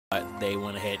they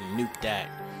went ahead and nuked that.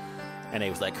 And it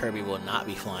was like, Kirby will not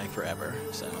be flying forever.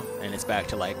 So, and it's back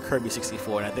to like Kirby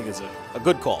 64, and I think it's a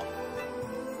good call.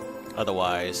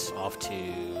 Otherwise, off to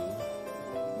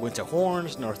Winter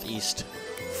Horns, Northeast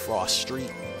Frost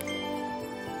Street.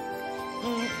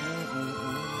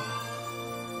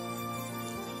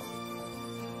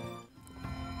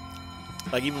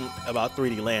 Like even about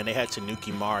 3D Land, they had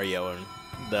Tanuki Mario, and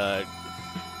the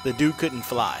dude couldn't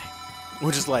fly,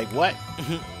 which is like, what?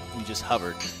 He just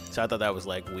hovered. So I thought that was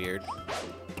like weird.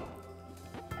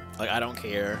 Like, I don't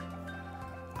care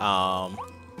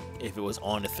if it was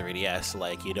on the 3DS,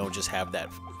 like you don't just have that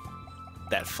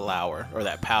flower or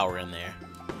that power in there.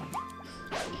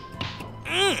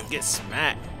 Get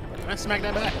smacked. Can I smack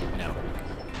that back? No.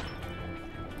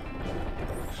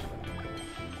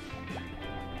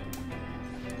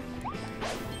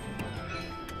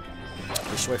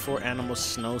 Destroy 4 animal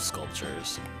snow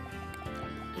sculptures.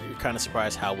 You're kind of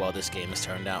surprised how well this game has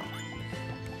turned out.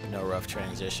 No rough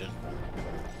transition.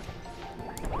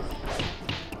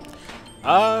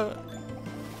 I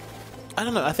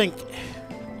don't know. I think,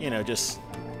 you know, just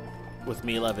with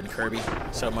me loving Kirby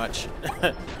so much.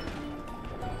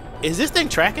 Is this thing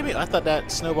tracking me? I thought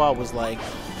that snowball was like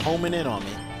homing in on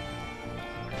me.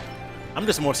 I'm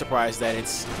just more surprised that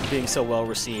it's being so well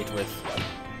received with,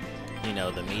 you know,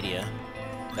 the media.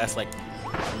 That's like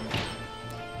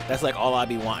all I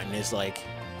be wanting is like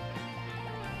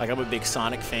I'm a big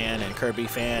Sonic fan and Kirby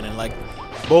fan, and like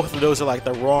both of those are like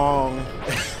the wrong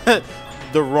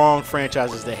the wrong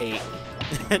franchises to hate.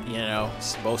 You know,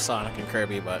 both Sonic and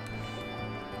Kirby, but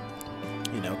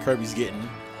you know, Kirby's getting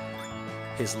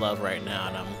his love right now,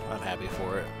 and I'm happy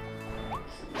for it.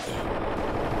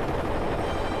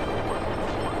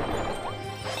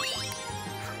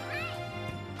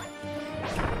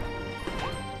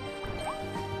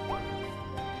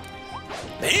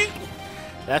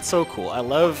 That's so cool. I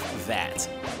love that.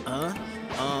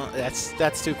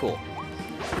 That's too cool.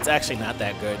 It's actually not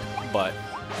that good, but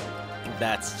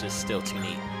that's just still too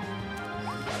neat.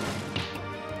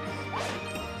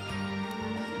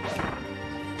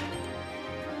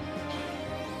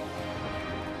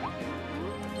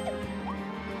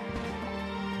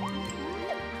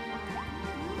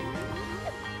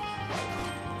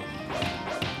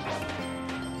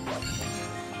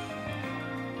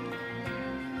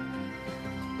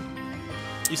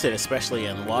 You said especially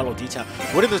in Waddle Dee Town.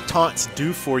 What do the taunts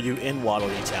do for you in Waddle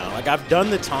Dee Town? Like, I've done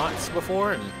the taunts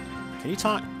before, and can you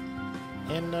taunt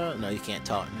in, no, you can't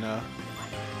taunt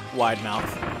in Wide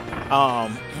Mouth.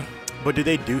 But do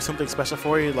they do something special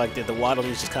for you? Like, did the Waddle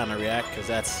Dees just kind of react? Because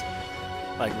that's,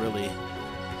 like, really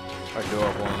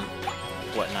adorable and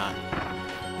whatnot.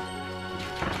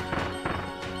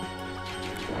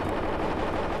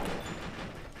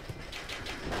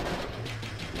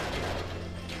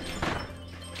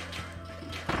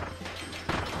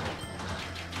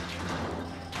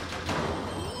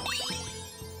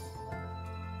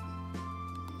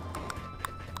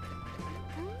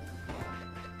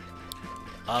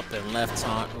 Up and left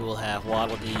taunt, we'll have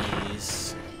Waddle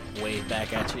Dees wave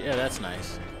back at you. Yeah, that's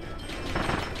nice.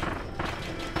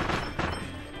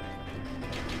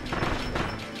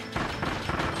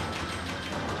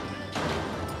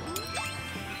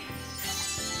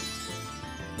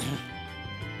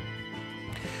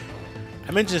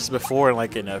 I mentioned this before,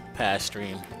 like in a past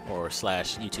stream or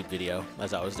slash YouTube video,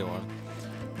 as I was doing.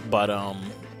 But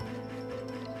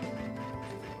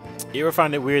you ever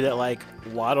find it weird that like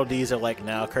Waddle Dees are like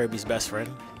now Kirby's best friend?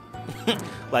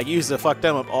 Like, you used to fuck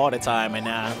them up all the time, and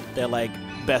now they're like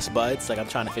best buds. Like, I'm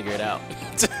trying to figure it out.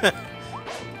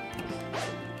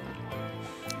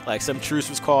 Like, some truce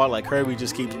was called. Like, Kirby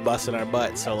just keeps busting our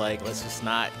butt, so like, let's just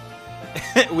not.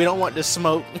 We don't want the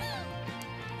smoke.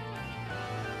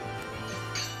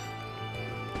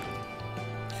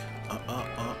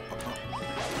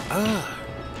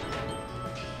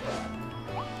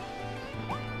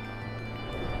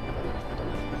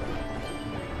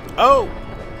 Oh!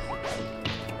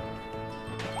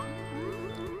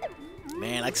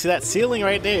 Man, like, see that ceiling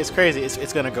right there is crazy.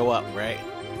 It's gonna go up, right?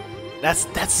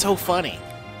 That's so funny.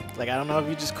 Like, I don't know if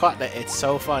you just caught that. It's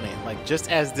so funny. Like, just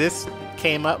as this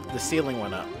came up, the ceiling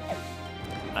went up.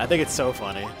 I think it's so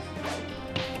funny.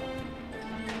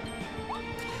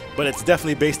 But it's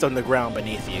definitely based on the ground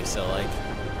beneath you, so like,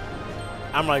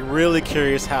 I'm like really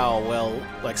curious how well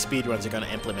like speedruns are gonna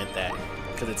implement that,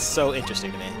 because it's so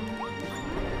interesting to me.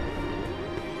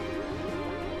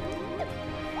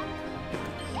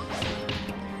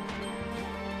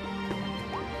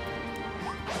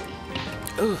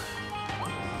 Ooh.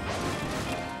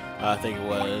 I think it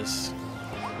was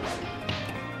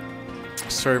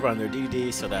serve on their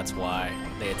DD, so that's why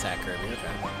they attack Kirby.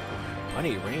 Okay. I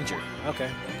need Ranger. Okay.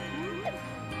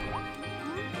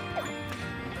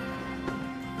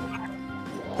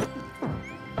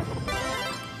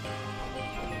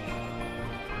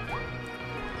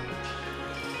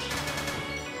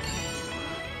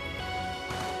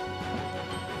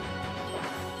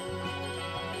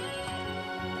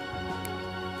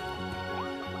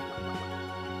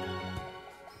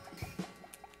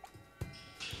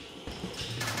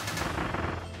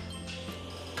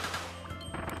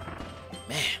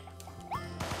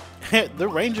 The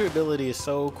Ranger ability is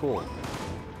so cool.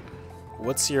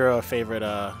 What's your favorite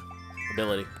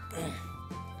ability?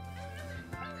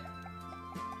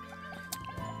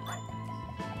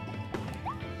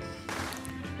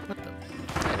 What the?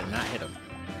 I did not hit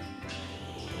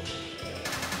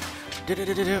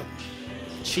him.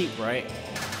 Cheap, right?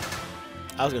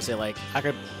 I was gonna say, like, I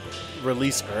could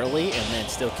release early and then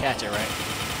still catch it, right?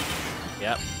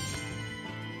 Yep.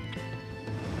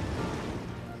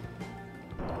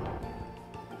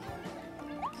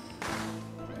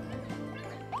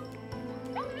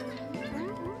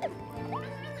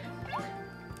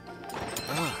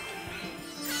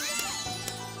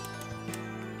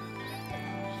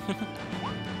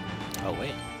 Oh,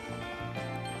 wait.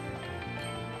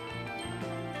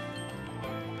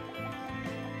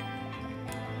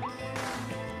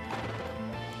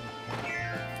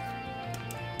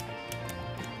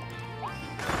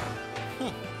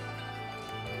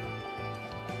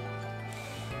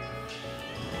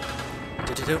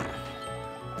 Do-do-do.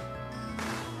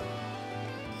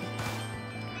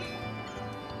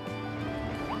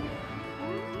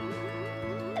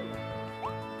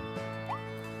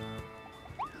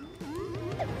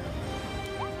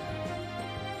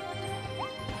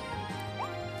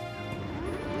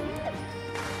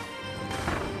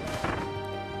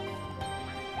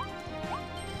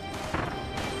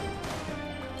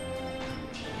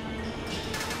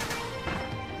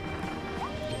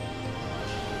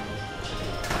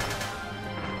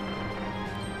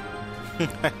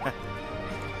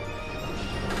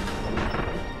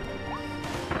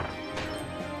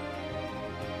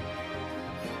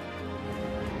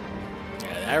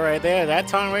 Yeah, that right there, that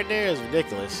time right there is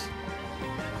ridiculous.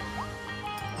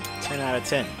 10 out of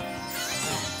 10.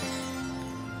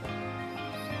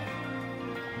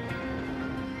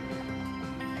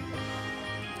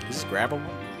 Is this grabbable?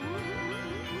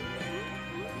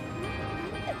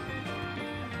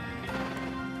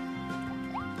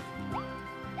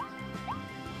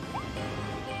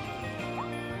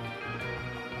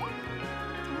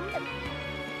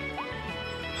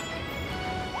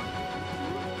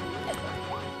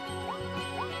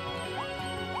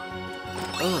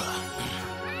 Ugh.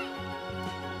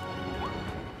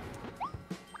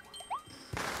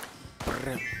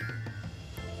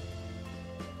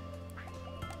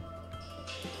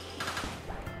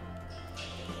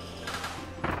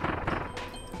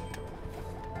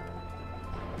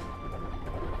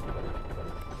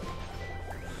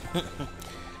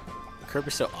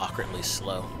 Kirby's so awkwardly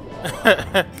slow.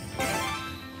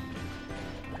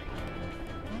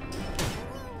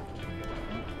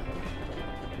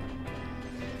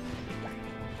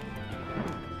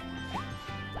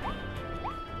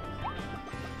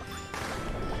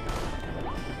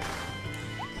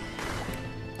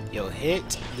 Yo,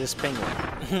 hit this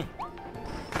penguin.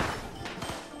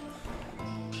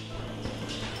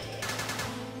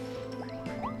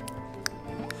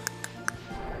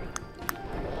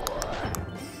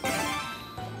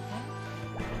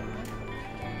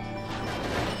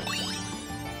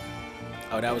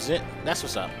 Oh, that was it? That's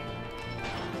what's up.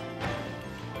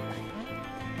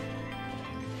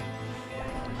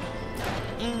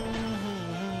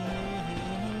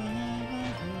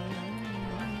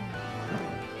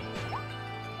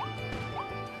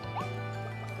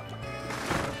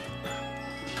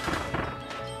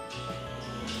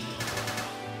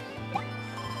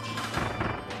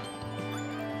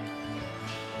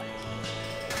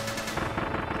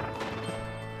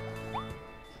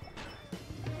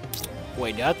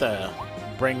 Wait, do I have to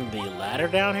bring the ladder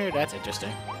down here? That's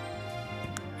interesting.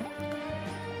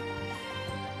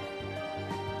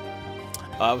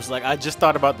 I was like, I just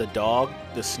thought about the dog,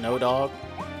 the snow dog,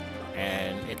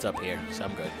 and it's up here, so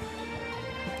I'm good.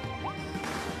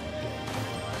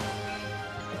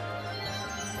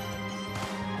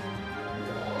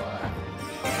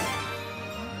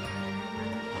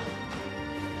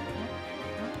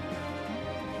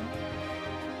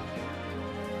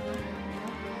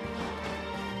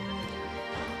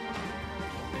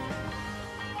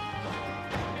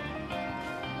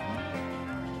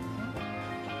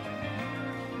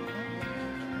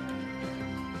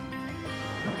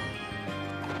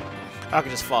 I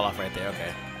could just fall off right there.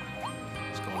 Okay.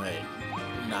 Let's go ahead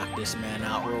and knock this man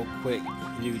out real quick.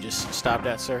 You just stop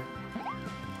that, sir.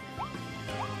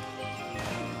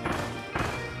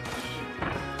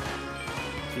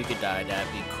 If you could die,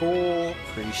 that'd be cool.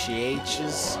 Appreciate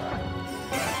yous.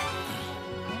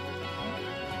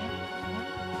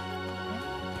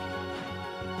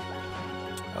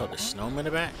 Oh, the snowman in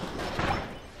the back?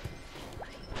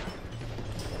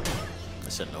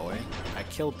 That's annoying. I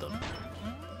killed them.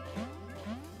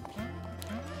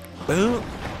 Boom!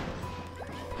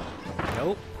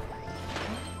 Nope.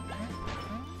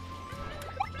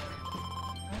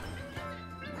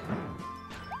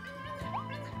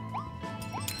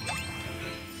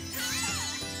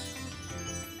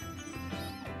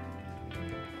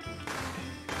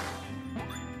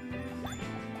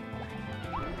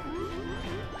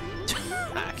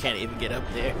 I can't even get up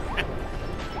there.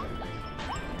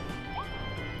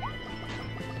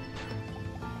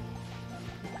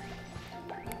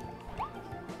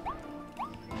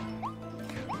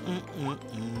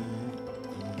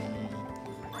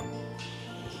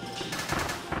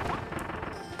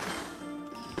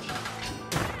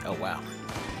 Oh, wow.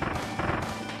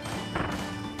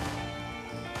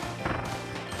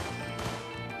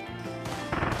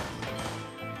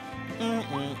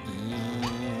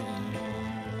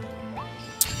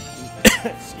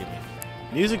 Excuse me.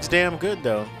 Music's damn good,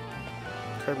 though.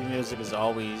 Kirby music is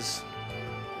always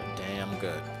damn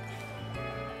good.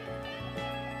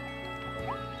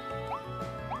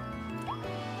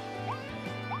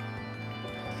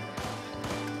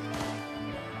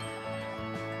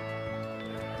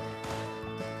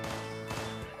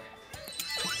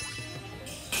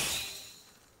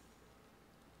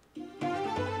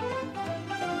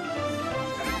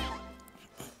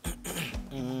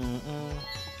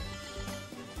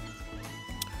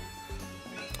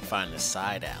 Find the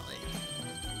side alley.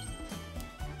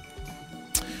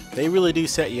 They really do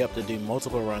set you up to do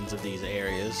multiple runs of these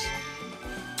areas,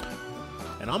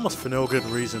 and almost for no good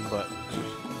reason. But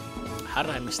how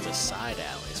did I miss the side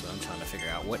alley? Is what I'm trying to figure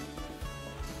out. What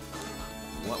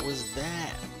was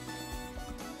that?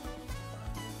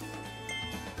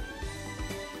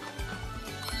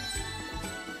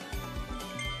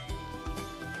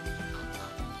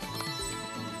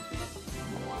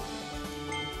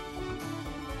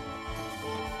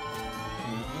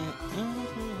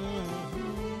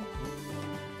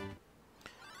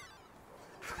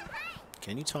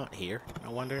 Can you taunt here, I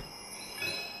wonder?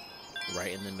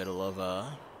 Right in the middle of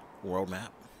a world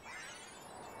map.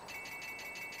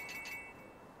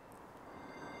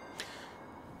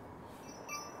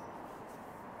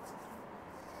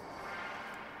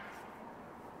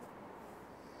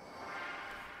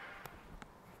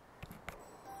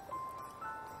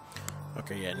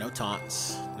 Okay, yeah, no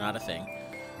taunts. Not a thing.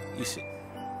 You see,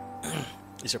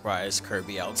 you surprised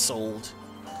Kirby outsold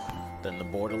than the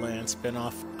Borderlands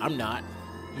spinoff? I'm not,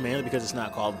 mainly because it's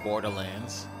not called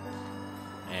Borderlands,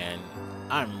 and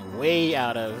I'm way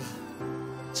out of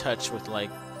touch with like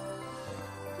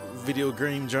video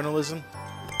game journalism.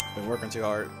 Been working too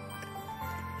hard,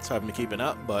 so I've been keeping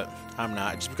up, but I'm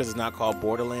not, just because it's not called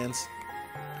Borderlands.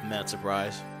 I'm not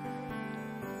surprised.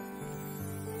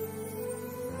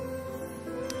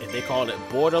 If they called it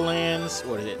Borderlands,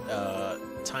 what is it,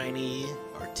 Tiny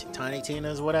or Tiny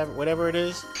Tina's, whatever it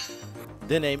is,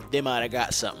 then they might have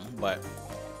got something, but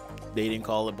they didn't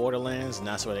call it Borderlands, and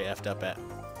that's where they effed up at.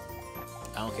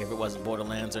 I don't care if it wasn't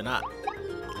Borderlands or not.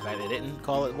 The fact they didn't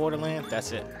call it Borderlands,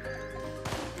 that's it.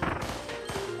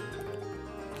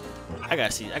 I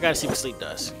gotta see what sleep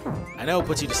does. I know it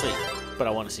puts you to sleep, but I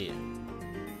want to see it.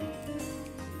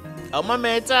 Oh, my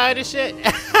man tired of shit.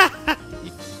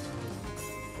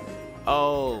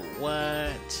 Oh,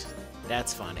 what?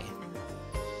 That's funny.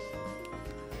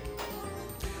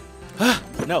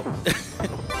 No.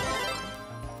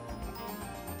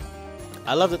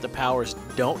 I love that the powers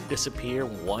don't disappear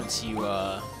once you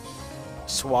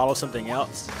swallow something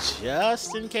else,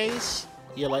 just in case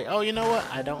you're like, oh, you know what?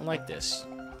 I don't like this.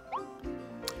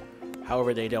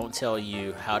 However, they don't tell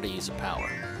you how to use a power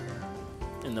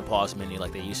in the pause menu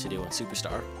like they used to do in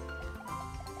Superstar.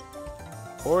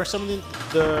 Or some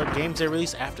of the games they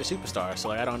released after Superstar. So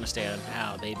like, I don't understand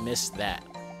how they missed that.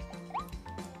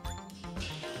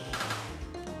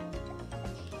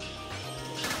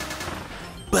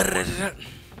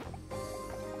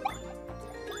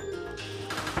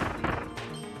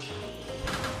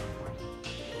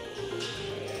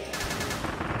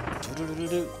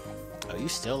 Are you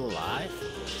still alive?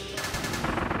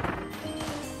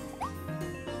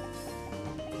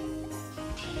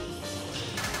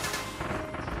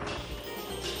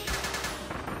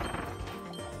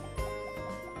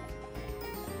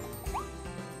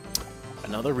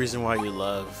 Another reason why you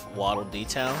love Waddle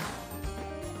D-Town.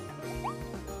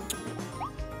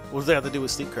 What does that have to do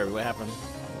with Sleep Kirby? What happened?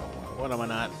 What am I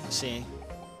not seeing?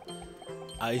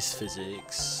 Ice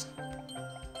physics.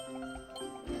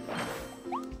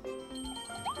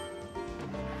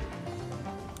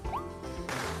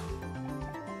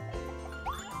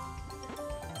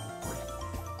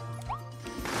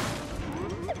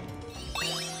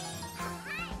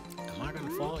 Am I gonna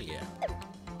fall? Yeah.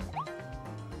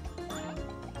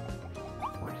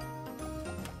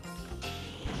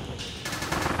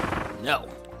 No.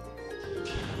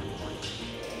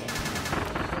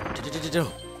 Do.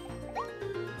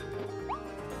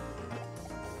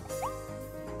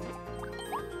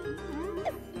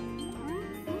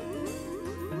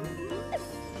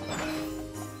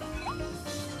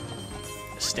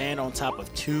 Stand on top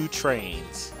of 2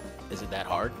 trains. Is it that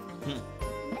hard?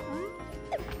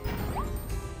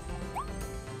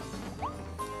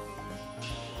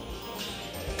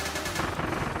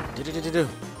 Do.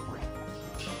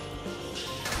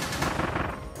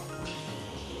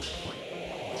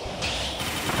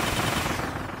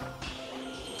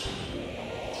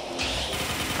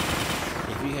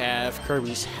 If you have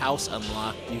Kirby's house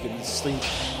unlocked, you can sleep.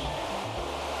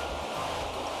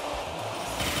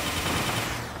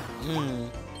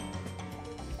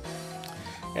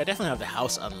 Yeah, I definitely have the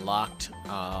house unlocked.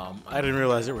 I didn't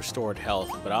realize it restored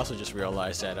health, but I also just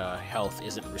realized that health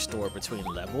isn't restored between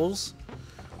levels,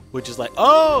 which is like,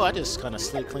 oh, I just kind of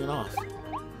slid clean off.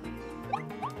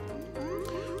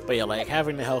 But yeah, like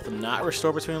having the health not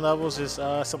restored between levels is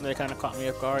something that kind of caught me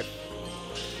off guard.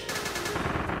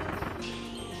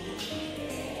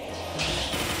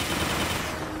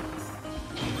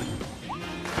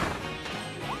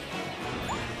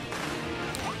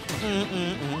 You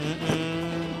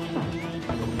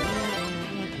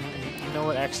know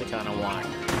what? I actually kind of want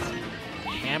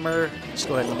hammer. Just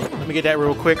go ahead and let me get that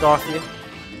real quick off you.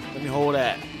 Let me hold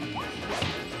that.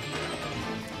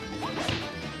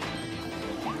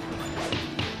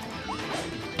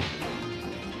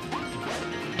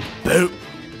 Boop.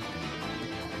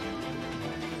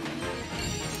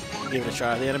 Give it a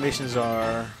try. The animations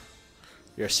are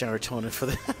your serotonin for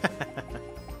the.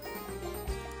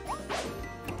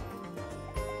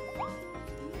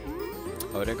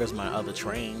 Oh, there goes my other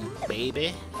train,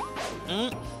 baby.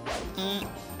 I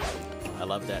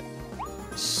love that.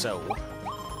 So,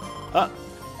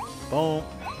 boom.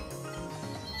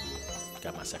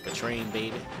 Got my second train,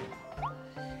 baby.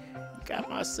 Got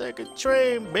my second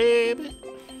train, baby.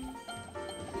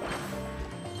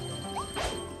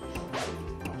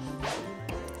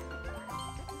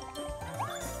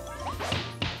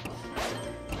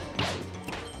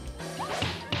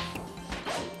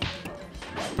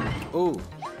 Ooh.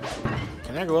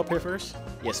 Can I go up here first?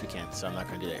 Yes, we can, so I'm not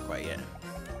going to do that quite yet.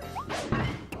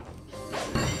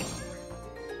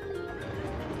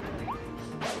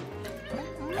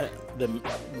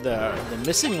 The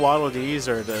missing Waddle Dees,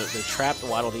 or the trapped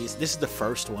Waddle Dees, this is the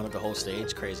first one of the whole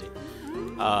stage. Crazy.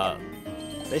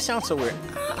 They sound so weird.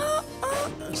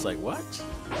 It's like, what?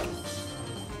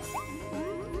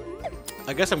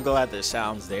 I guess I'm glad the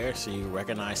sound's there so you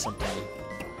recognize something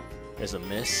as a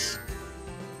miss.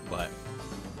 But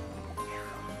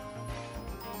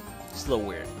it's a little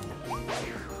weird.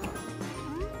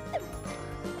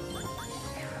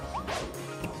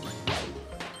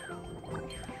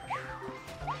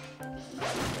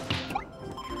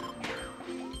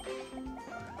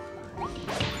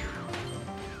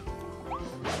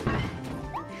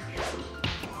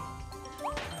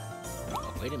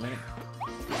 Oh, wait a minute.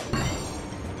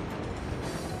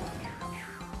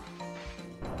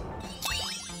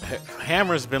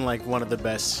 Hammer's been like one of the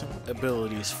best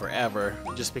abilities forever,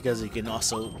 just because he can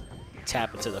also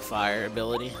tap into the fire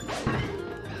ability.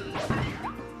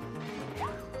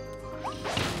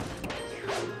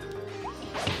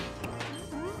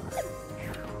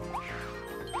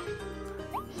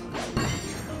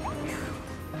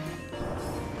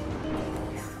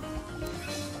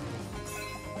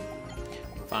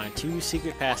 Find 2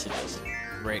 secret passages.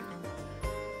 Great.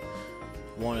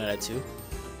 1 out of 2.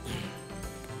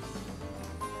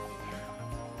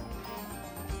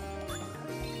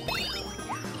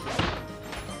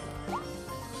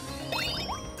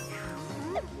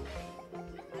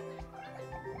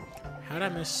 How'd I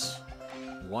miss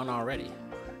 1 already?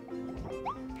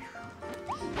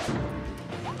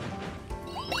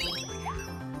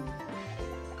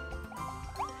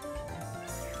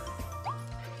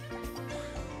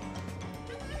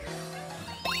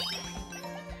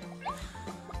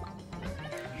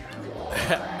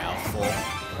 Mouthful.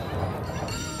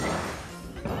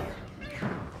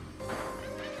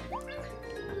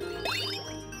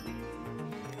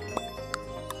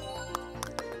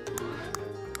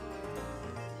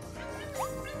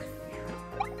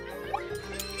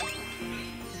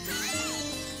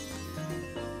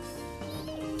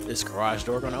 Is garage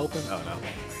door gonna open? Oh no.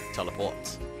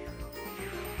 Teleports.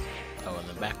 Oh, in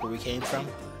the back where we came from?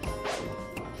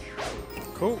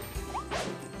 Cool.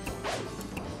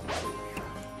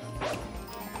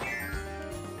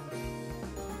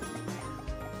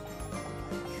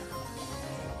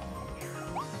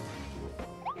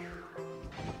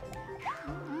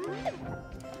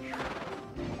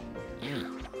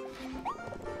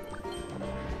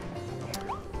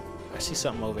 I see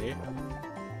something over here.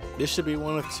 This should be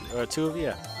one of two of you.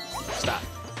 Yeah. Stop.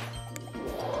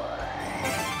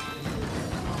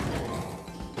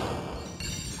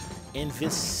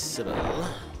 Invisible.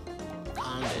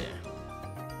 On there.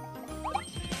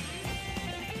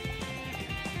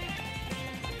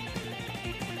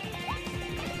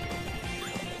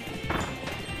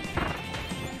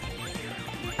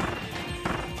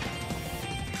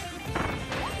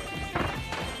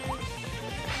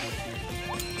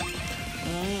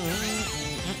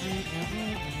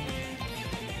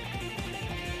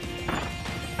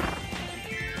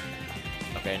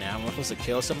 Okay, now I'm supposed to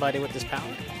kill somebody with this power?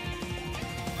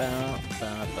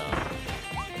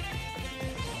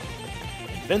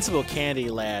 Invincible candy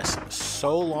lasts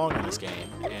so long in this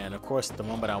game, and of course, the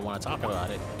moment I want to talk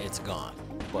about it, it's gone.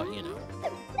 But, you know,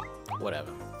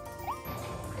 whatever.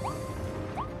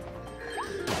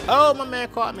 Oh, my man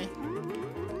caught me.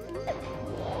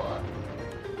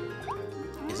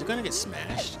 Is it gonna get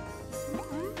smashed?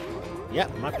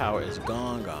 Yep, my power is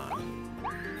gone.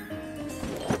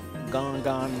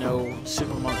 Gone, no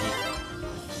super monkey.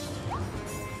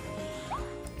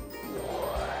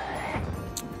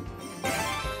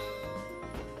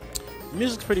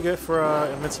 Music's pretty good for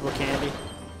Invincible Candy.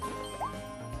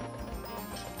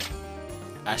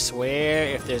 I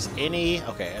swear, if there's any,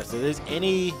 if there's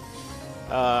any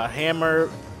hammer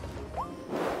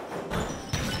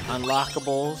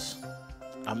unlockables,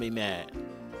 I'll be mad.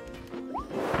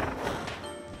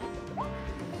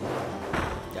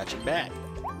 Got your back.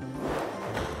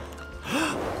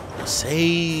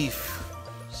 Save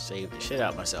the shit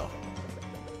out of myself.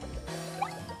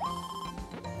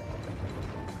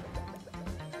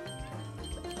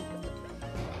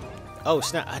 Oh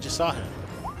snap, I just saw him.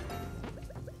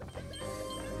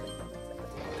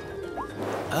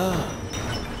 Oh.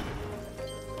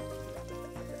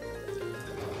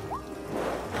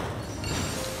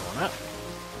 Going up.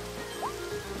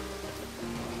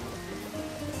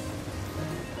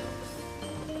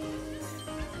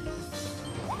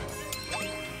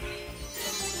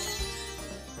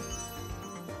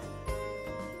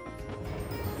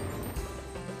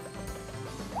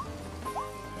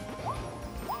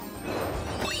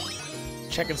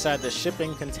 Check inside the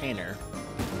shipping container.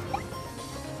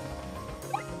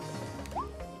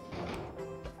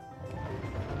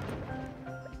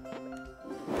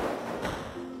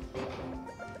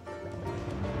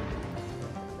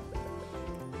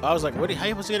 I was like, how are you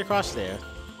supposed to get across there?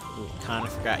 Kind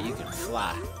of forgot you can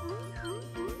fly.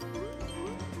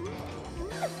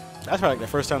 That's probably like the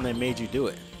first time they made you do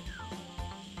it.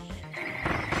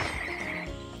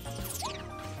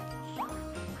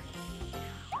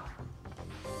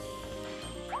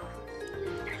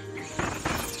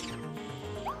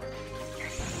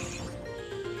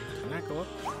 Can I go up?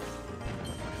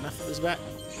 Nothing is back.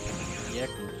 Yeah, I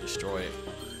can destroy it.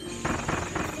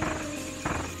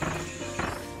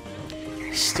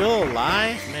 Still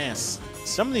alive? Man,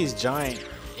 some of these giant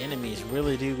enemies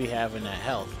really do be having that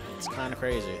health. It's kind of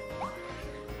crazy.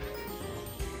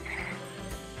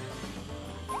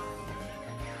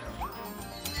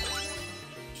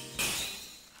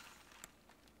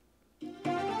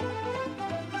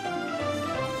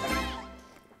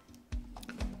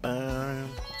 Oh,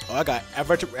 I got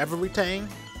everything.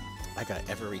 I got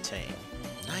everything.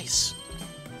 Nice.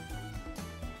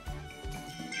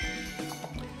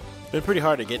 Been pretty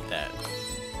hard to get that.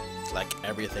 Like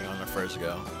everything on the first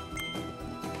go.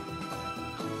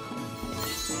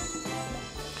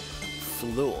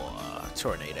 Floor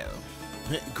tornado.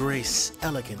 Grace,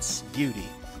 elegance, beauty,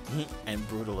 and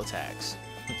brutal attacks.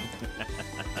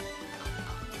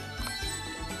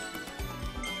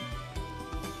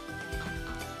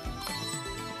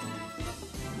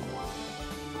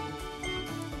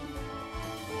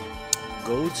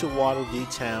 Go to Waddle Dee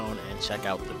Town and check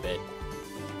out the bed.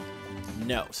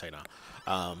 No, say no.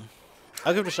 I'll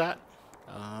give it a shot.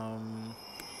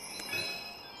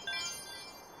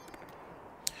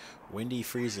 Windy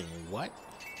freezing. What?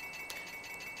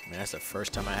 Man, that's the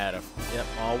first time I had a. Yep,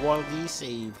 all Waddle Dee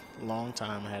save. Long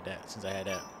time I had that since I had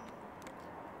that.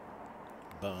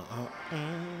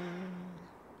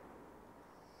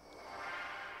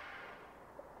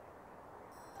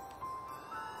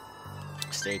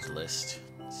 Stage list.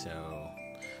 So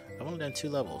I've only done 2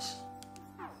 levels.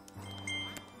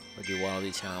 We'll do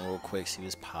Wallaby Town real quick, see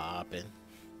what's popping.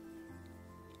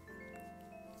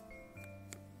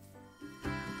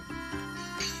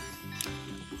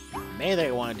 Main thing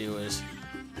I want to do is...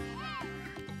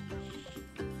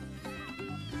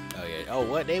 Oh yeah, oh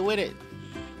what, they with it?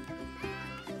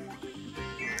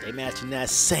 They matching that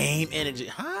same energy.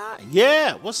 Huh?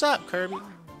 Yeah, what's up, Kirby? You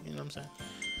know what I'm saying?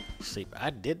 Sleep. I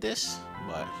did this,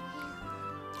 but...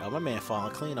 Oh, my man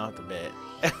falling clean off the bed.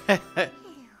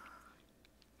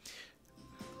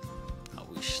 Oh,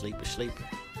 we sleeper.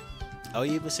 Oh,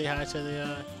 you even say hi to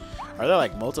the, Are there,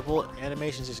 like, multiple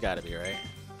animations? There's gotta be, right?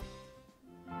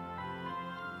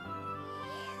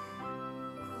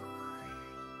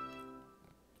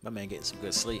 My man getting some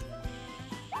good sleep.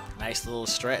 Nice little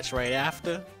stretch right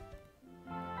after.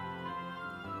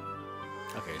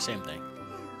 Okay, same thing.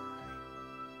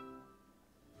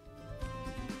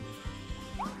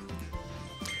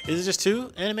 Is it just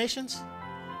 2 animations?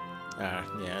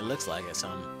 Yeah, it looks like it.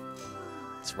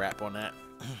 Let's wrap on that.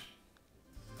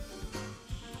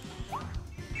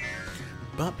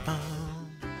 Bum-bum.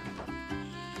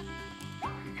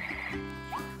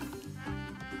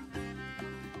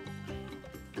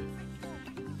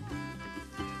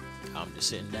 I'm just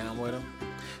sitting down with him.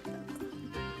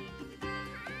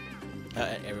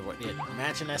 Everybody, yeah,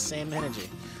 matching that same energy.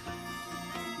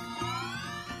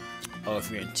 Oh,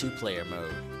 if you're in 2-player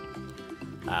mode.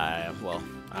 Well,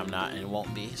 I'm not and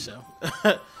won't be, so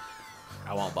I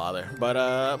won't bother.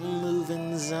 But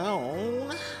moving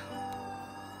zone.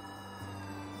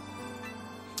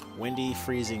 Windy,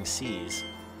 freezing seas.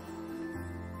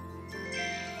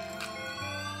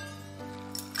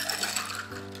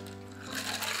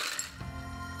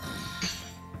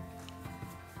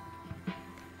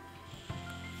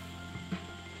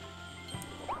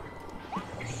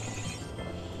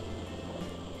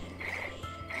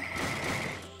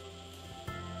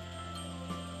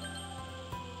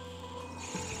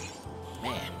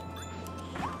 Man,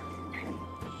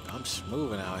 I'm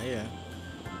smoothing out here.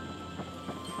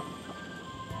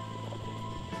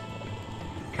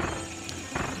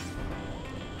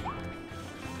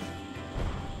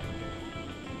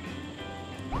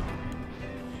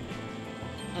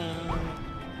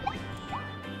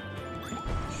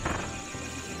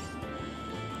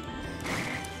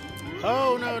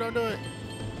 Oh no, don't do it.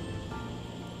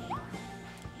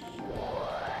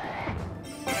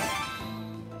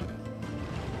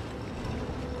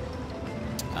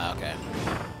 Okay.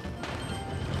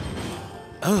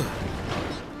 Oh.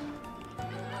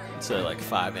 So like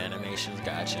 5 animations,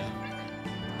 gotcha.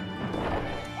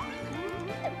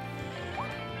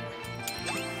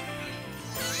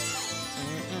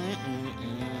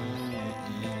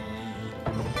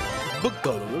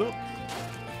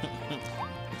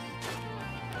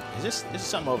 Is this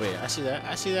something over here? I see that.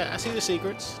 I see that. I see the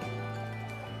secrets.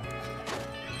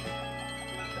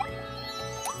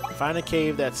 Find a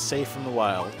cave that's safe from the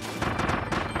wild.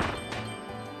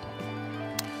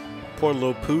 Poor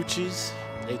little poochies.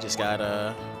 They just got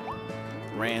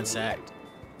ransacked.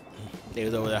 They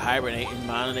was over there hibernating,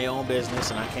 minding their own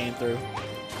business, and I came through.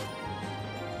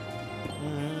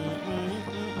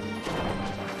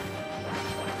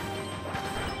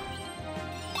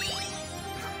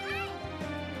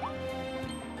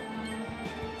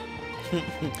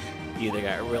 You either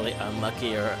got really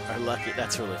unlucky or lucky.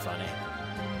 That's really funny.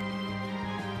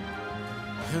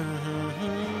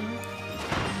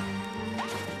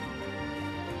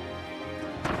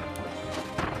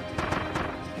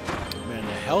 Man,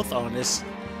 the health on this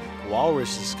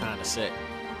walrus is kind of sick.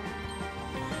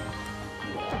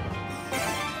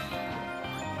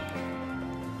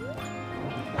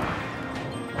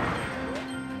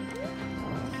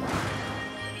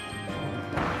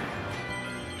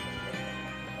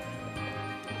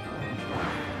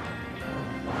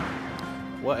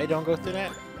 What? I don't go through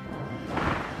that?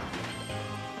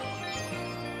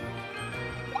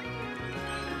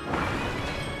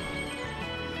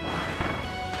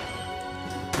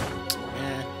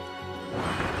 Man.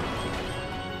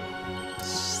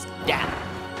 Stat.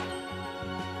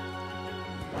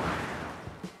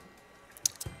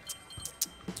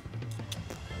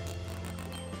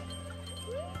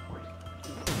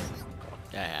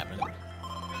 That happened.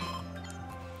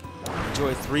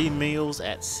 Enjoy 3 meals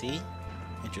at sea.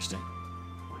 Interesting.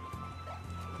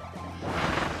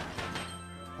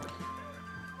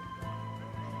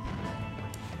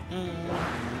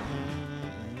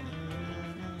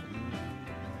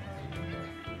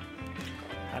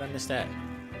 How'd I miss that?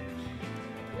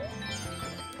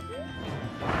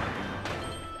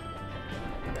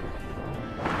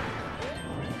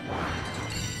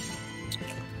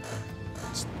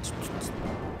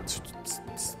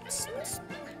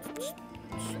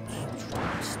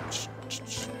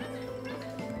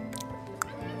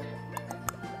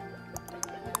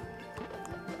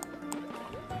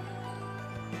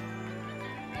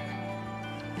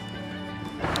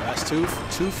 That's two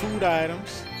food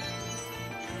items.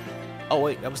 Oh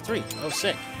wait, that was 3. Oh,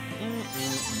 sick.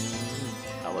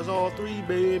 That was all 3,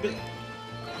 baby.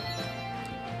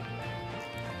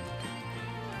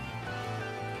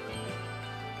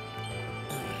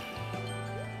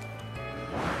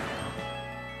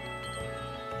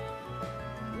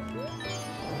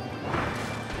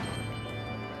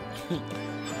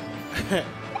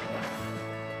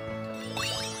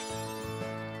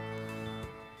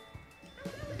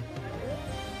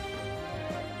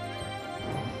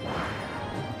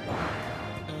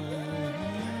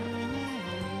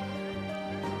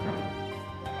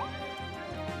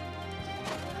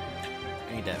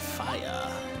 I need that fire.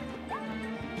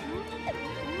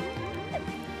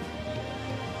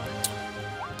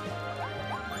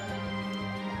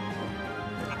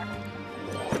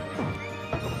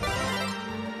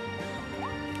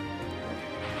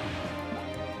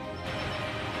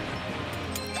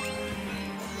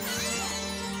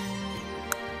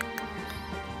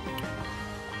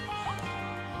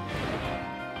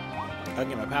 I'll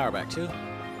get my power back too.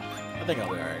 I think I'll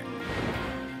be alright.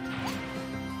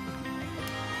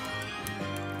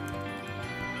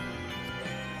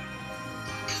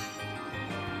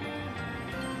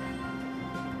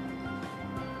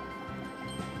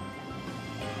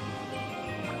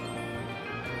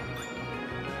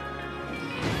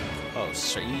 Oh,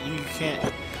 so you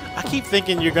can't. I keep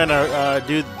thinking you're gonna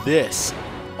do this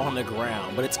on the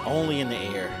ground, but it's only in the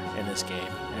air in this game,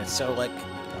 and it's so like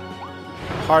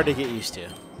hard to get used to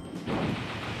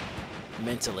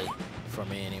mentally, for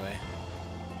me anyway.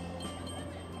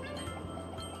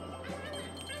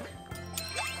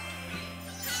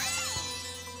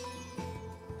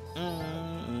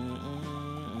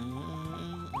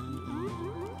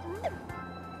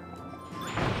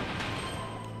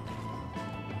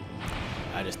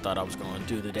 I just thought I was going to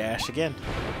do the dash again.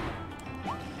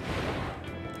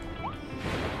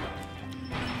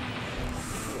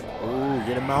 Ooh,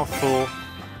 get a mouthful.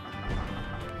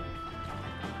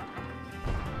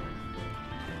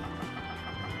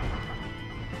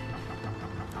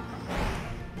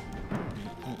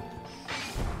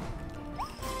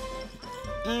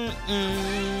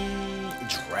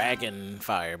 Dragon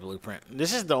Fire Blueprint.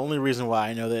 This is the only reason why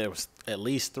I know that it was at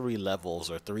least 3 levels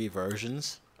or 3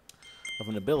 versions of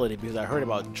an ability, because I heard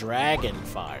about Dragon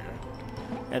Fire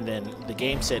and then the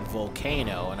game said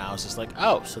Volcano and I was just like,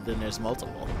 oh, so then there's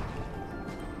multiple.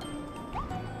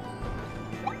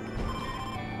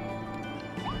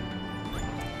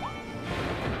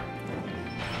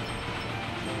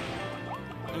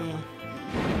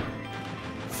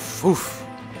 Oof.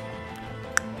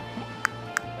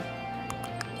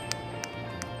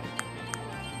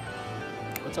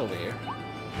 What's over here?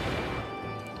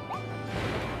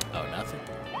 Oh, nothing?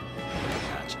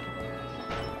 Gotcha.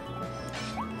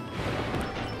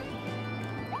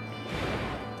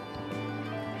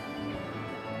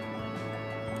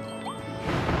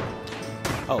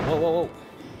 Oh, whoa, whoa, whoa.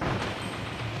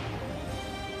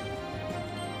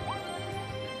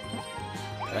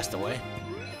 That's the way.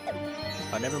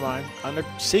 Oh, never mind.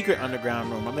 Secret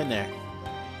underground room. I'm in there.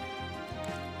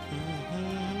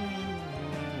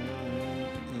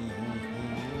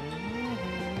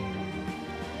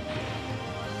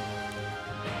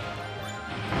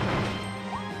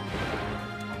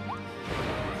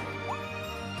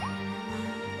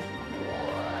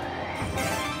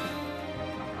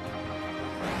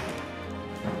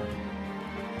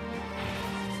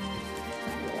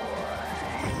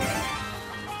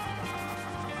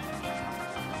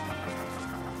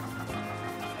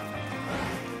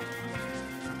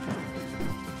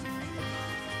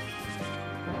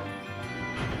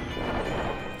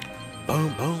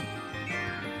 Boom, boom.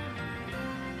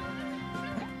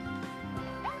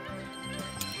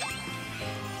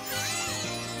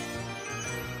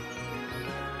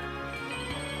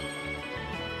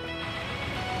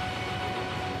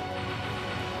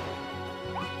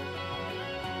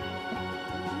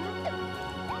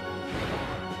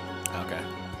 Okay.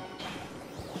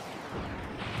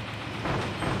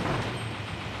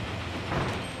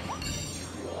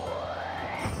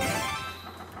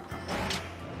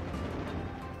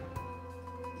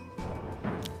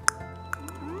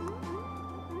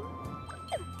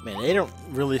 Man, they don't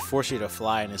really force you to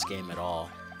fly in this game at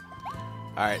all.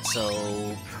 Alright,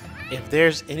 so if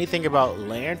there's anything about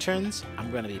lanterns,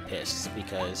 I'm gonna be pissed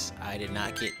because I did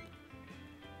not get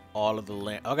all of the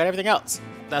lanterns. Oh, I got everything else.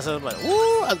 That's what I'm like,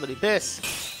 woo, I was really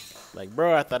pissed. Like,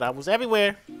 bro, I thought I was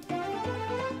everywhere.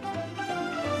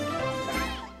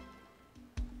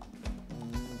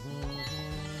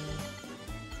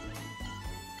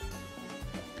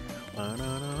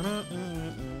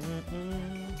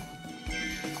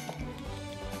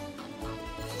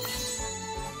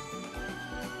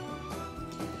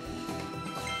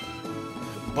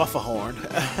 Buffahorn.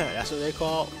 That's what they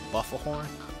call it? Buffahorn.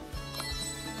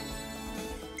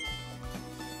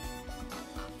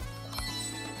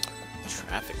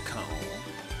 Traffic cone.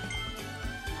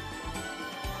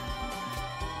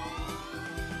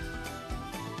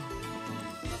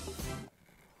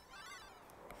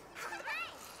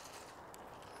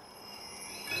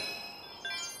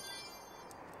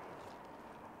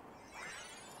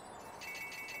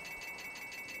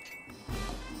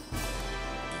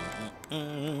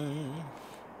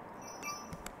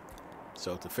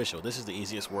 So it's official. This is the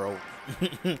easiest world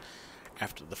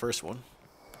after the first one.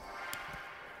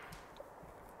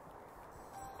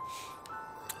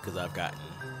 Because I've gotten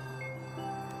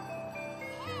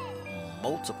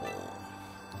multiple.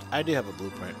 I do have a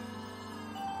blueprint.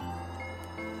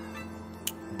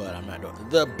 But I'm not doing it.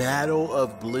 The Battle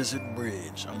of Blizzard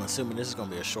Bridge. I'm assuming this is going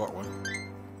to be a short one.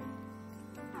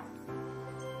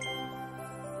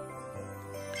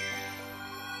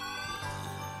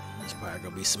 It's probably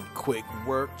going to be some quick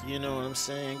work, you know what I'm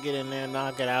saying? Get in there,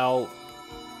 knock it out,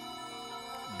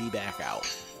 be back out.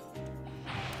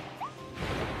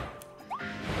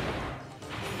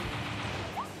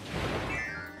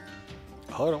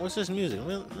 Hold on, what's this music?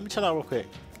 Let me chill out real quick.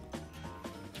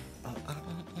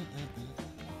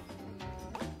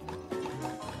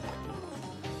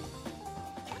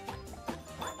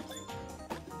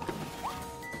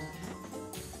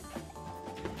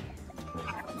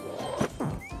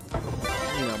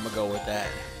 You know, I'm gonna go with that.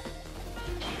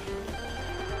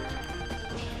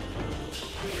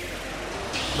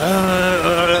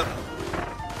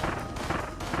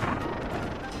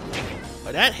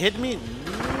 But that hit me.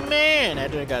 Man,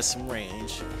 that dude got some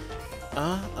range.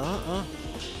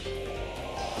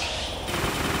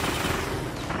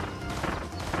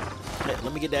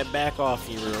 Let me get that back off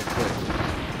you real quick.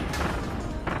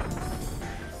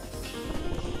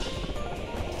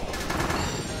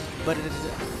 But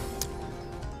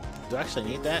do I actually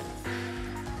need that?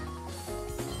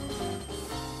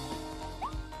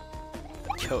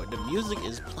 Yo, the music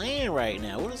is playing right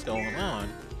now. What is going on?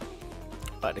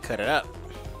 About to cut it up.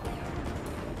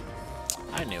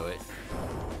 I knew it.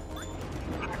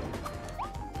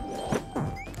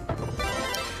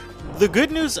 The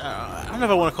good news, I don't know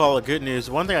if I want to call it good news.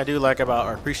 One thing I do like about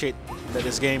or appreciate that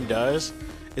this game does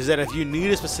is that if you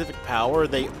need a specific power,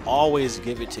 they always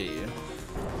give it to you.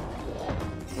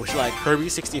 Which, like, Kirby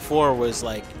 64 was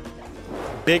like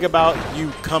big about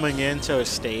you coming into a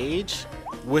stage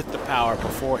with the power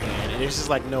beforehand, and there's just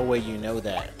like no way you know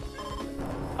that.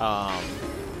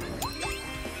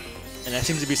 And that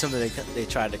seems to be something they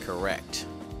tried to correct,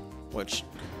 which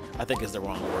I think is the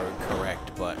wrong word,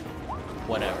 correct, but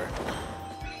whatever.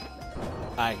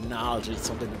 I acknowledge it's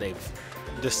something that they've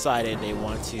decided they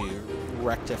want to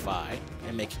rectify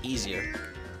and make easier.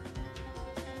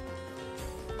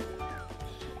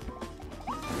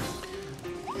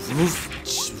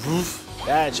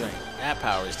 That joint, that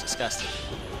power is disgusting.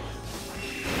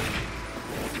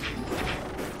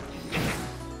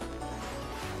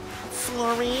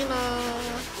 Florina!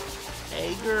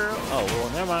 Hey girl! Oh, well,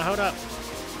 never mind, hold up.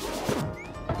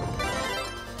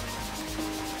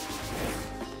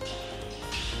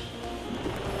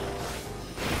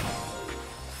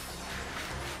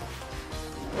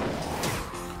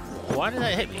 Why did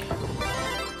that hit me?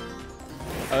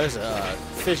 Oh, there's a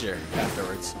fissure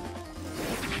afterwards.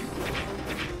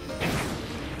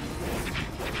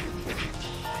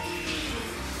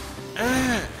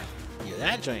 Yeah,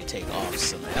 that joint take off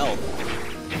some health.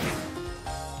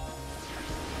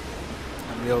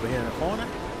 I'm be over here in the corner.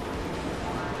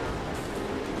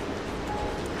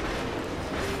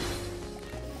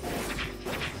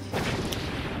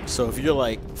 So if you're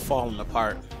like falling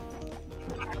apart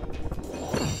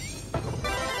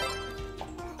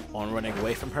on running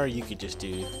away from her, you could just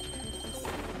do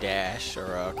dash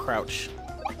or a crouch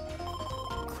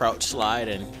slide,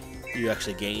 and you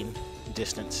actually gain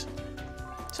distance.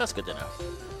 So that's good to know.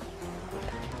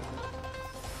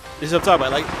 This is what I'm talking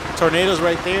about. Like, tornadoes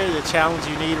right there. The challenge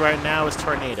you need right now is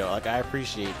tornado. Like, I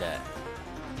appreciate that.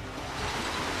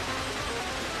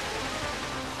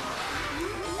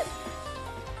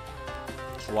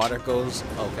 Water goes.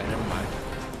 Okay, never mind.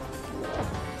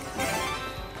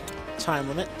 Time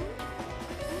limit.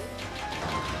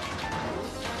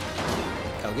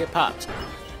 Oh, get popped.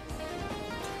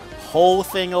 Whole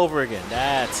thing over again.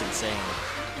 That's insane.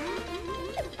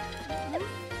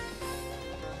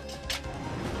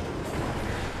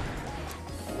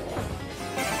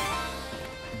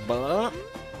 But hold on.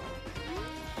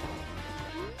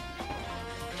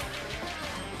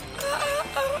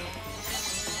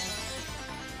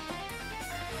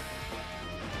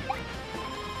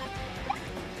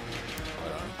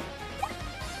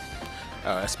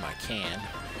 that's my can.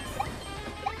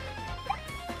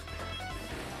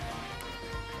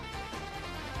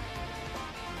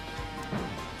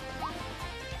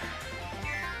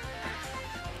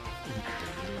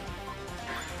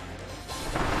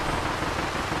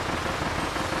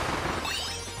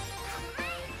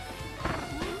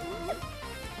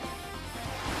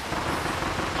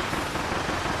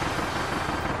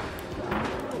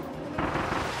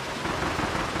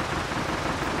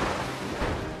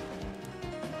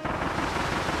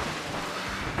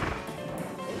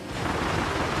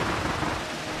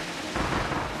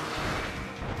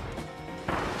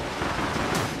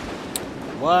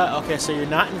 What? Okay, so you're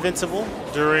not invincible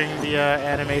during the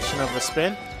animation of a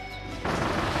spin?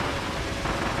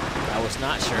 I was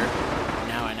not sure.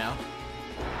 Now I know.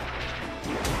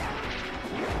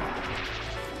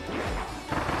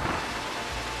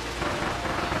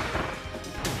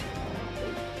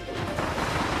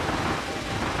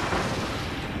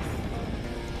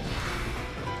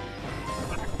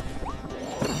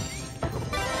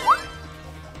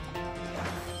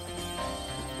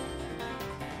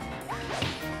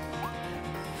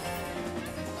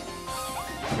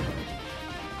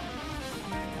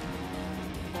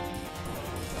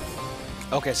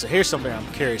 Okay, so here's something I'm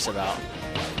curious about.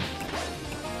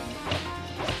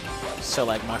 So,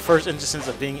 like, my first instance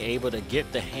of being able to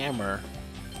get the hammer,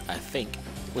 I think,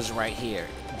 was right here.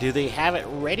 Do they have it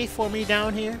ready for me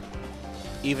down here?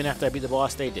 Even after I beat the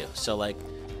boss, they do. So, like,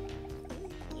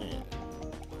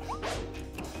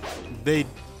 they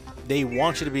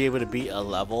want you to be able to beat a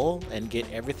level and get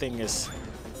everything as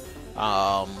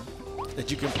that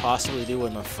you can possibly do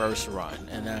in the first run.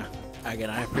 And again,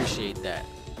 I appreciate that.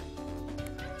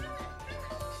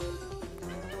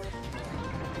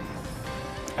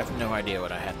 I have no idea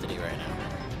what I have to do right now.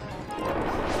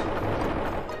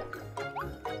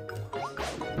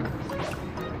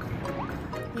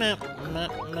 Map.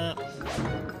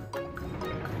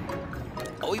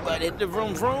 Oh, we about to hit the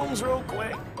vrooms real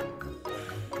quick.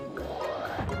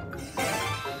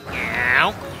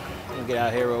 Ow. Let me get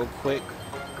out here real quick.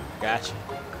 Gotcha.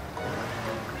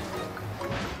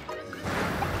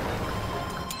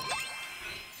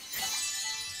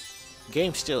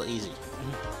 Game's still easy.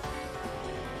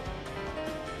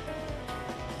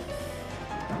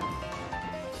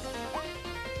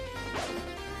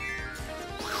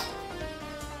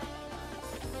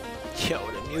 Yo,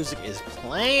 the music is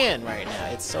playing right now.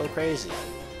 It's so crazy.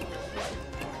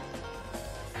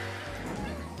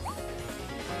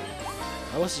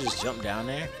 I was to just jump down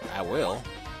there. I will.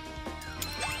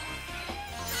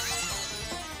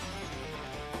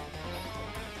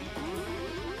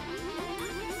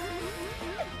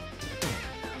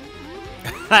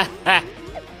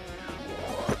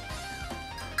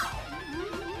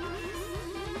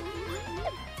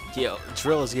 Yo,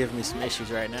 Drill is giving me some issues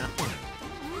right now.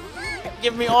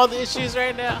 Give me all the issues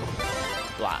right now.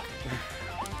 Block.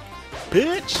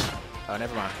 Bitch! Oh,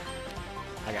 never mind.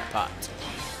 I got popped.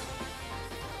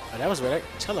 Oh, that was where I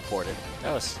teleported.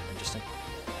 That was interesting.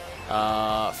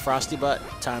 Frosty Butt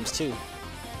 ×2.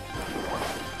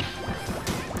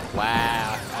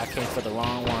 Wow, I came for the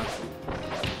wrong one.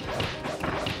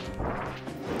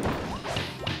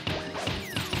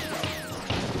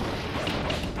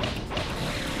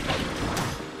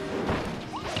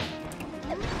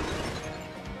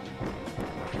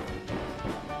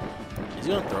 Is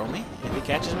he gonna throw me if he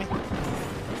catches me?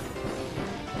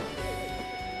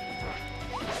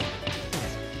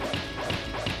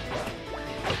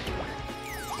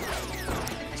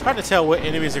 It's hard to tell what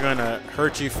enemies are gonna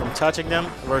hurt you from touching them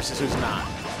versus who's not.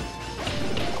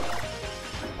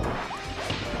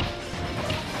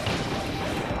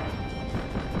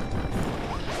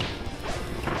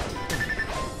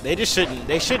 They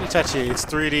shouldn't touch you. It's a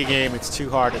 3D game, it's too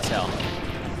hard to tell.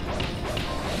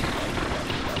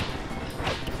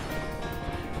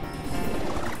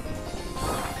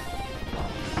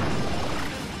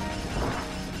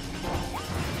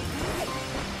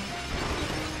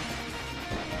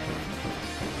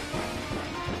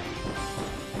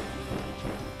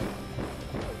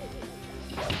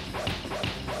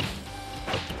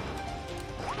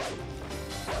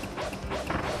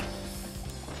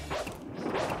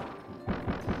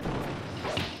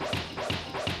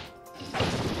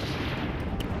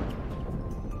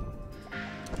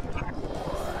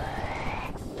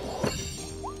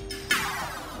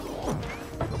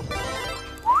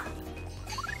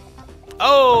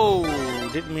 Oh,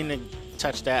 didn't mean to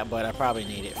touch that, but I probably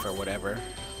need it for whatever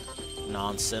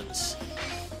nonsense.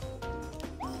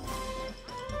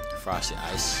 Frosty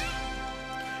Ice.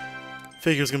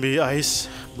 Figured it was gonna be ice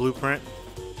blueprint.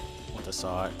 Once I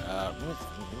saw it.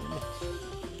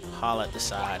 haul at the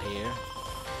side here.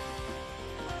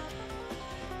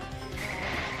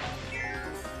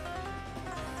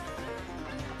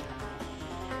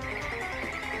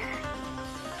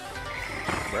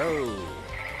 Bro.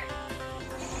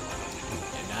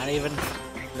 And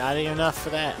not even enough for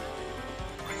that.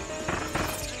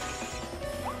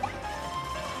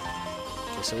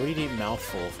 Okay, so what do you need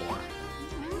mouthful for?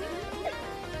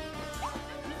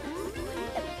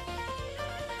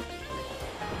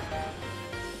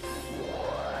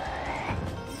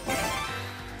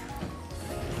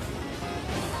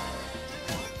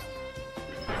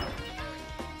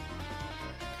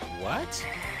 What?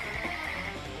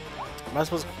 Am I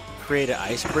supposed to create an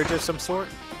ice bridge of some sort?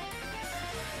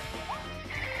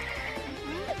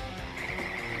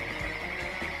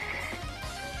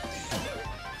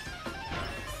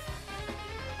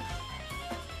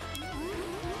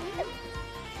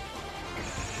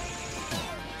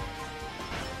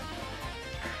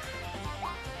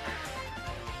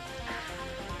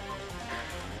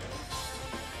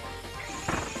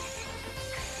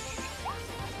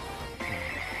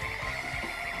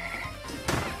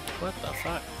 What the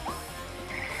fuck?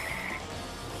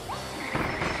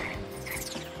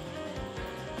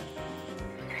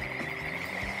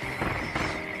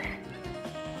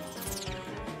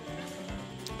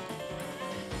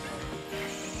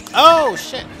 Oh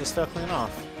shit! This fell clean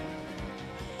off.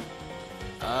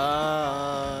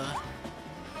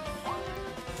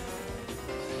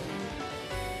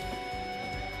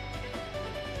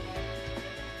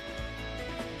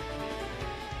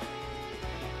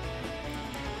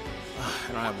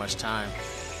 I don't have much time.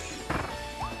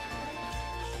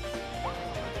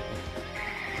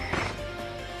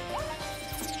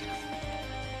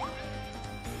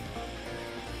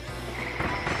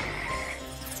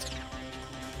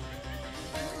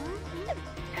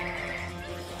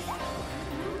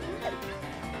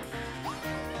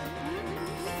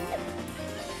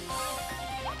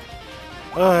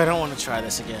 Oh, I don't want to try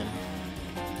this again.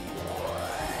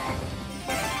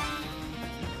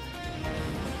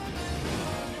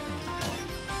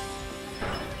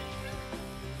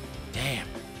 Damn.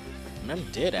 I'm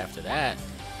dead after that.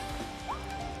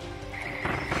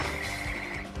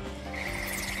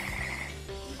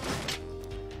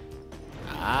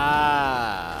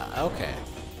 Ah, okay.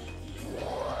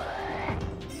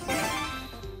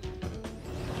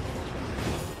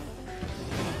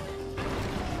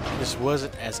 This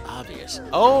wasn't as obvious.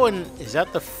 Oh, and is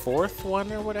that the fourth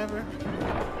one or whatever?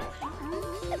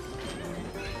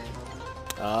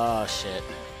 Oh, shit.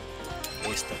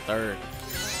 It's the third.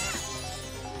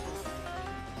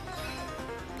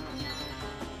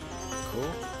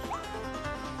 Cool.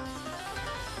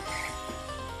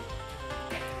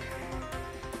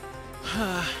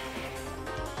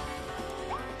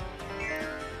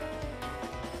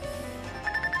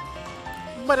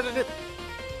 But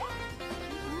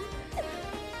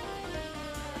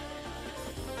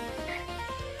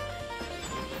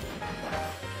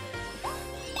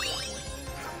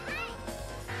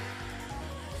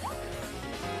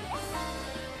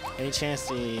any chance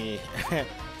the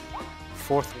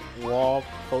fourth wall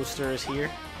poster is here?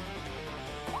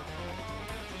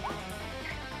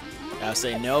 I'll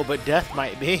say no, but death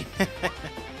might be.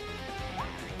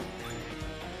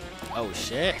 Oh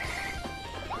shit.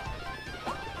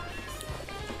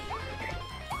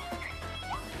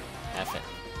 F it.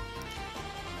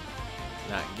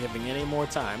 Not giving any more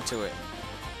time to it.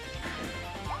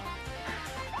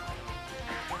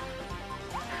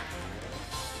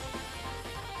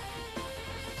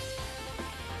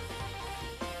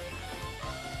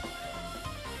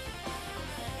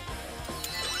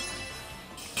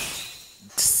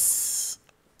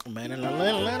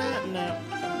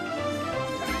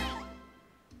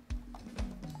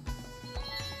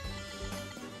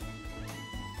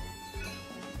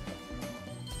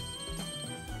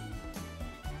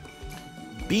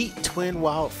 Beat Twin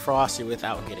Wild Frosty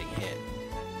without getting hit.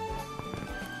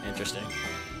 Interesting.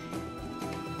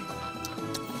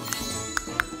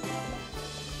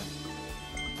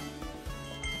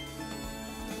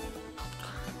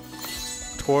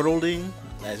 Tortling,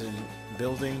 as in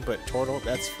building, but turtle,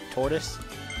 that's tortoise.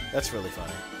 That's really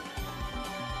funny.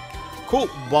 Cool,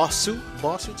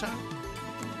 Bossu time.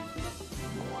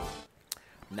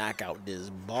 Knock out this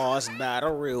boss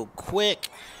battle real quick.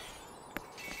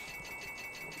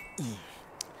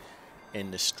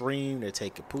 In the stream to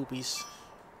take a poopies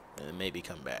and maybe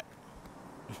come back.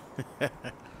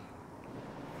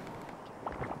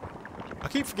 I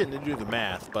keep forgetting to do the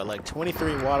math, but like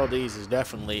 23 Waddle Dees is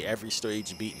definitely every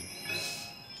stage beaten.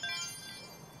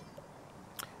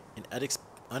 An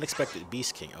unexpected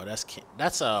Beast King. Oh, that's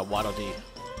Waddle Dee.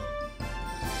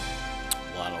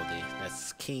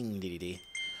 King DDD.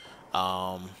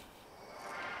 Oh,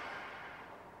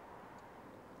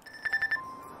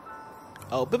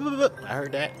 I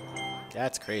heard that.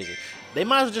 That's crazy. They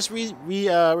might as well just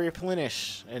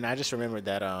replenish. And I just remembered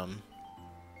that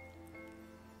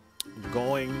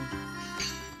going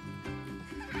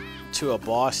to a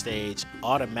boss stage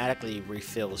automatically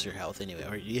refills your health anyway,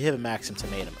 or you hit a maximum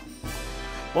tomato.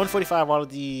 145 Waddle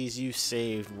Dees you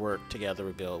saved work together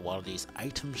rebuild Waddle Dees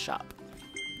item shop.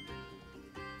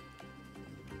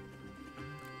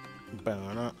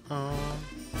 Fire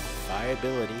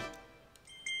ability.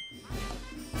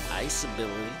 Ice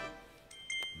ability.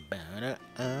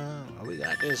 Oh, we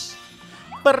got this.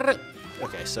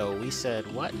 Okay, so we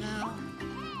said what now?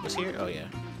 What's here? Oh, yeah.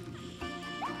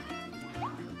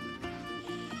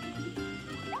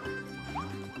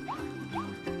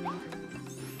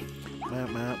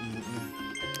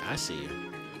 I see you.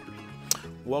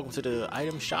 Welcome to the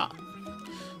item shop.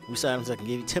 We said items I can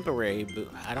give you temporary, but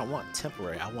I don't want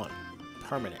temporary. I want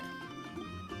permanent.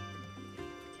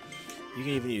 You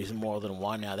can even use more than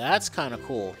one now. That's kind of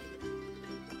cool.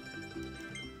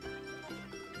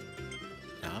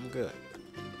 No, I'm good.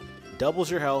 Doubles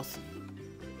your health.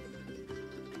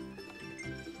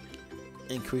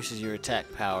 Increases your attack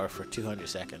power for 200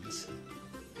 seconds.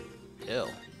 Ew.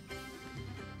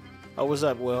 Oh, what's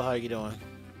up, Will? How you doing?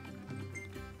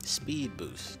 Speed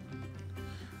boost.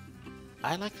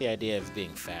 I like the idea of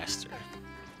being faster,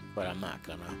 but I'm not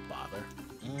gonna bother.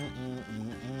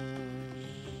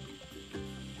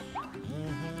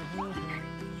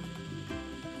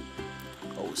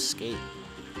 Oh, skate.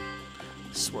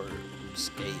 Swerve.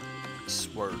 Skate.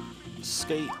 Swerve.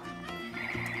 Skate.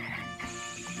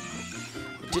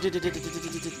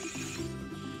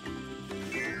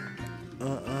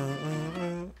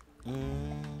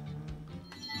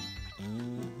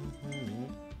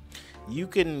 You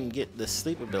can get the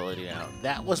sleep ability now.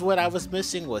 That was what I was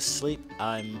missing, was sleep.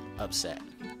 I'm upset.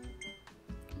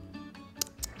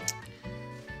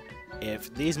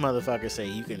 If these motherfuckers say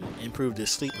you can improve the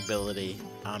sleep ability,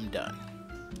 I'm done.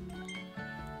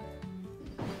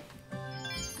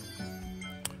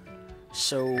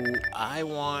 So I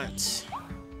want...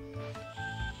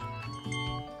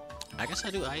 I guess I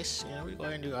do ice. Yeah, we go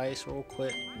ahead and do ice real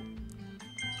quick.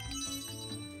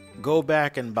 Go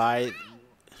back and buy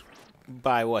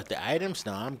what? The items?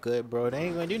 No, I'm good, bro. They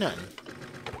ain't gonna do nothing.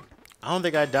 I don't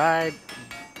think I died.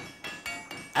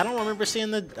 I don't remember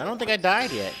seeing the... I don't think I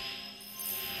died yet.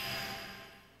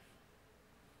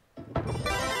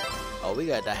 Oh, we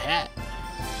got the hat.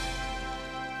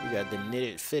 We got the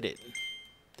knitted fitted.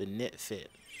 The knit fit.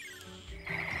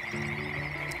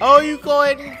 Oh, you go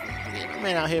ahead and...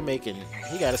 Man out here making...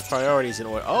 He got his priorities in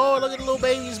order. Oh, look at the little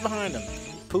babies behind him.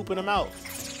 Pooping them out.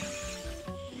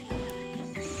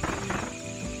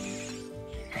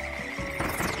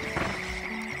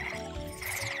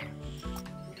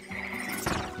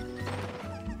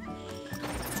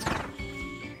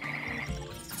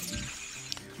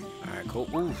 Alright, cool.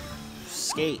 Ooh,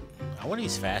 skate. I wonder if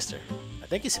he's faster. I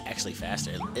think he's actually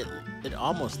faster. It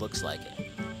almost looks like it.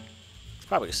 It's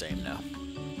probably the same now.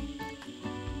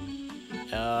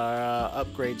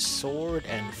 Upgrade sword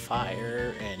and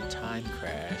fire and time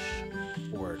crash.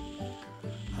 Or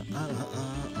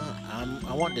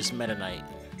I want this Meta Knight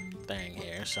thing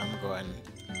here, so I'm gonna go ahead and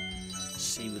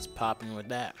see what's popping with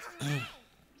that.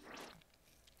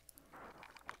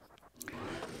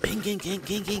 Bing, ging, ging,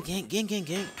 ging, ging, ging, ging, ging,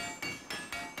 ging.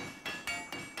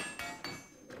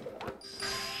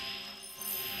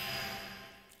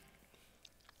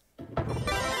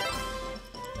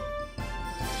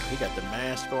 He got the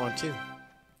mask going too.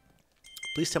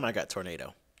 Please tell me I got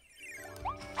tornado.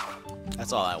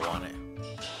 That's all I wanted.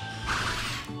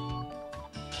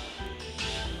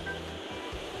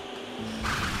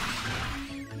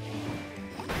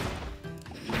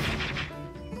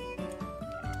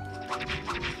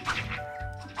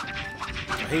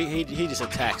 He just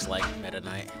attacks like Meta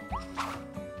Knight.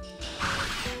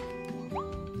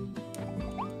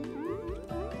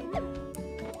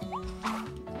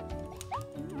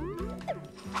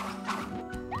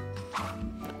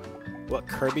 What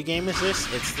Kirby game is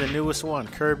this? It's the newest one,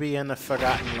 Kirby and the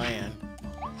Forgotten Land.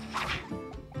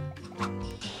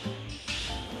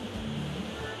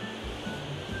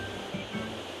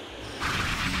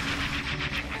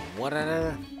 What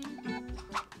are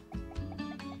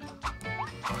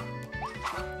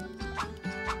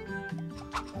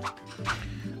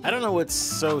I don't know what's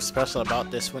so special about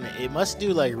this one. It must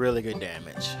do like really good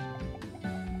damage.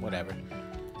 Whatever.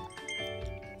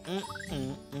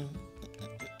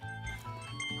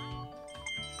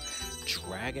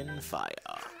 Dragon fire.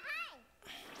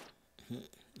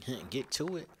 Get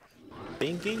to it.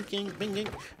 Bing, bing, bing, bing, bing.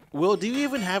 Will, do you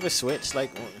even have a Switch?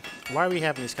 Like, why are we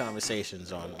having these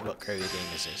conversations on what Kirby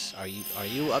game is this? Are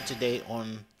you up to date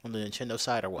on the Nintendo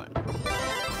side or what?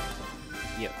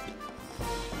 Yep.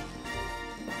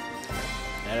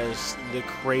 That is the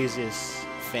craziest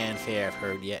fanfare I've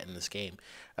heard yet in this game.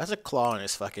 That's a claw in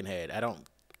his fucking head. I don't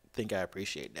think I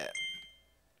appreciate that.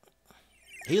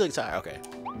 He looks tired. Okay.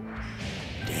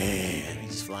 Damn,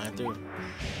 he's just flying through.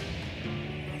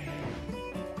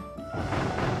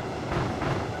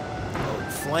 Oh,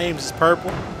 flames is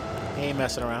purple. He ain't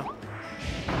messing around.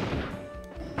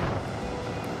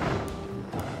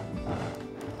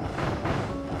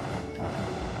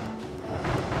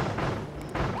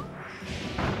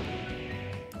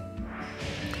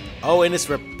 Oh, and it's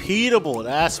repeatable.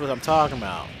 That's what I'm talking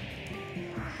about.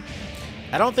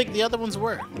 I don't think the other ones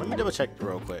were. Let me double check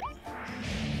real quick.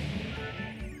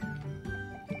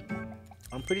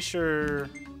 I'm pretty sure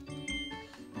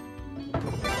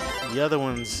the other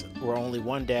ones were only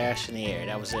one dash in the air.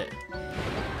 That was it.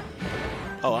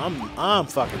 Oh, I'm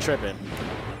fucking tripping.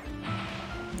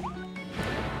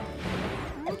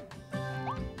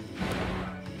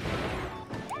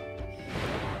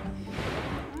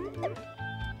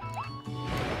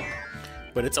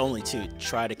 But it's only two.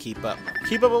 Try to keep up.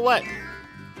 Keep up with what?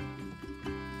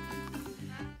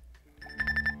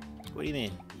 What do you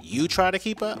mean? You try to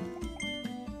keep up?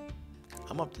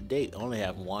 I'm up to date. Only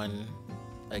have one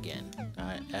again.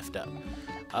 Alright, effed up.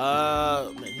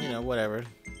 You know, whatever.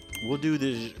 We'll do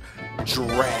this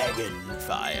dragon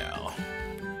fire.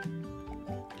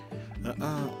 My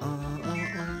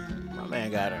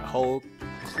man got a whole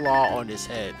claw on his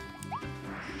head.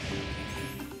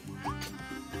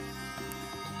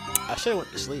 I should have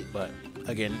went to sleep, but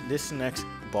again, this next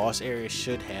boss area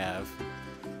should have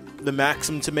the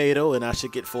maximum tomato, and I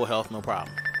should get full health, no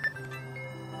problem.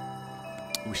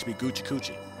 We should be Gucci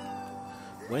Coochie.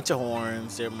 Winter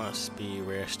horns. There must be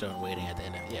rare stone waiting at the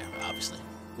end. Yeah, obviously,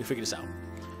 we figured this out.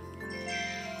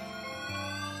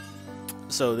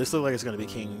 So this looks like it's gonna be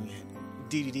King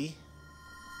DDD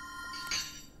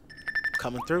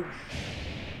coming through.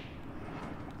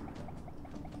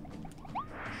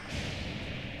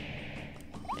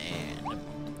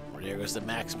 There goes the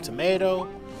maximum tomato.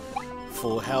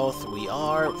 Full health we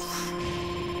are.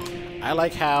 I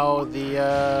like how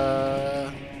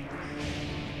the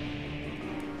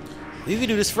we can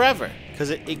do this forever because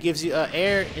it gives you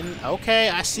air in. Okay,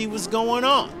 I see what's going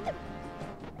on.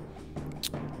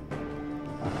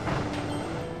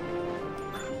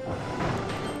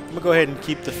 I'm gonna go ahead and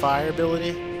keep the fire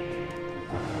ability.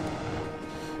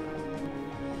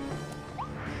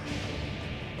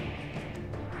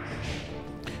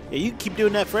 Yeah, you keep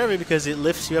doing that forever because it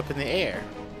lifts you up in the air.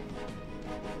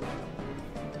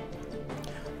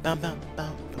 Bum, bum,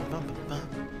 bum, bum, bum, bum.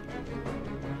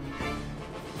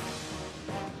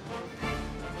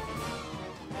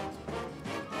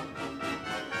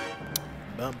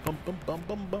 Bum, bum, bum, bum,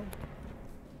 bum, bum.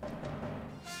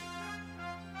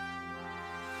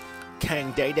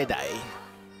 Kang Day Day Day.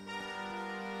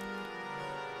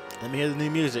 Let me hear the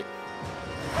new music.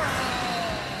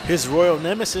 His royal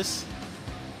nemesis.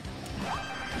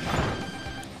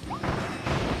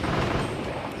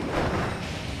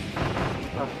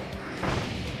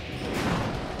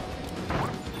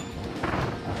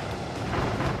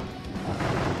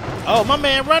 Oh, my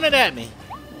man running at me.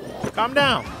 Calm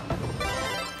down.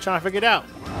 Trying to figure it out.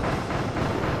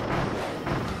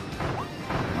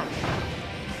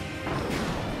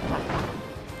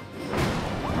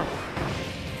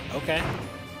 Okay.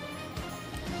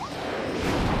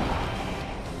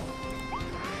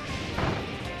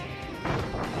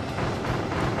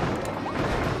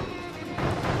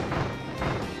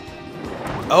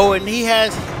 Oh, and he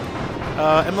has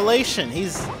immolation.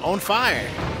 He's on fire.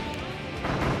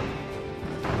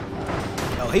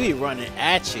 Oh, he be running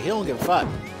at you. He don't give a fuck.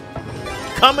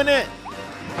 Coming in.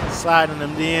 Sliding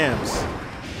them DMs.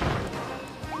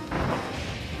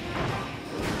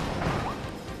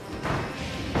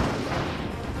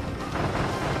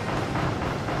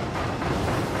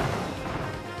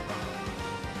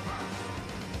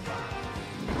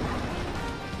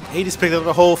 He just picked up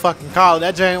the whole fucking collar.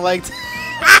 That joint like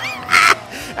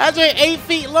that joint 8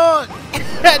 feet long.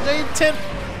 That joint 10.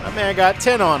 My man got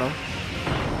 10 on him.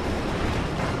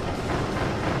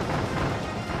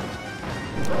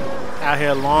 Out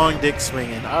here long dick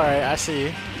swinging. All right, I see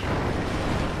you.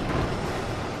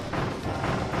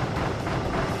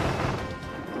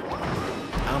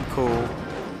 I'm cool.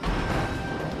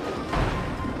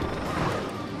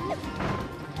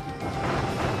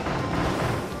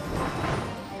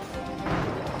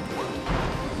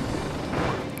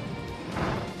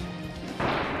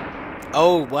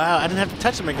 Oh wow! I didn't have to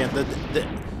touch him again. The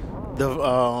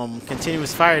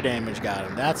continuous fire damage got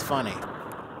him. That's funny.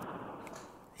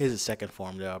 Here's his second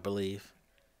form, though, I believe.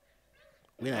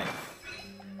 We not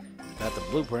got the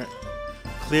blueprint.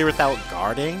 Clear without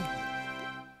guarding.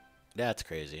 That's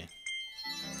crazy.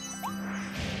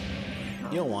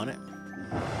 You don't want it.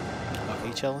 Okay,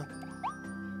 you chilling?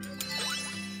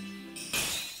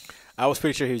 I was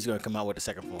pretty sure he was going to come out with the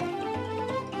second form.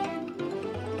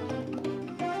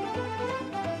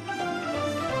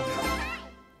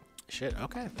 Shit,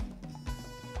 okay.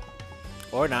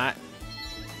 Or not.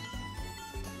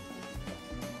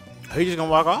 Are you just going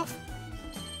to walk off?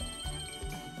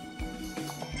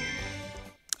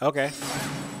 Okay.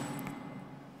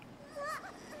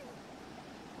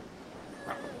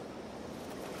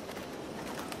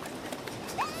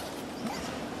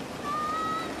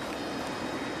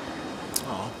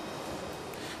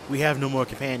 We have no more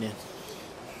companion.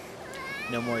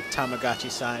 No more Tamagotchi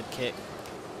sidekick.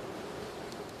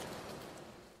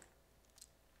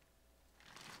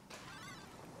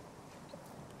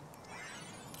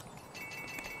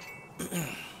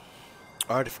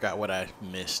 I already forgot what I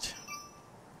missed.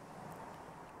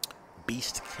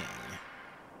 Beast King.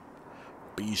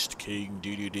 Beast King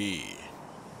DDD.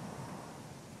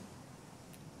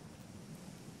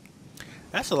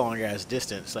 That's a long ass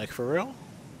distance, like for real?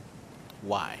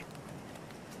 Why?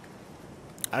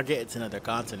 I get it's another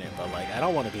continent, but like I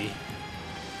don't want to be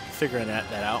figuring that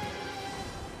out.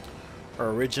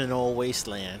 Original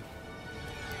wasteland.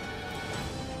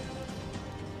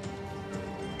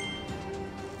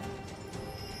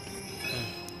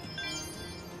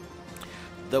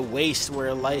 The waste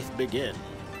where life began.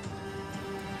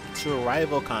 To a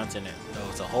rival continent. No,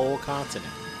 it's a whole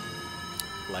continent.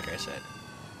 Like I said.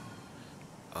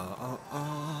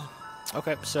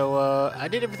 Okay, so I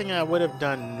did everything I would have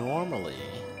done normally.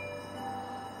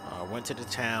 Went to the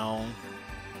town.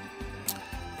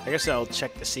 I guess I'll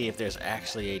check to see if there's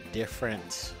actually a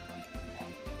different...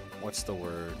 What's the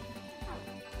word?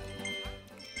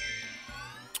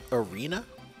 Arena?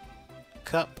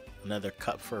 Cup? Another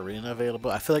cup for arena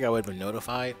available. I feel like I would have been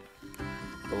notified.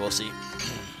 But we'll see.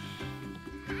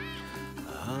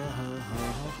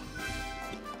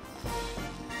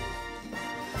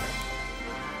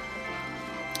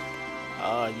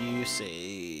 You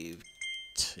saved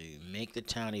to make the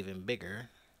town even bigger.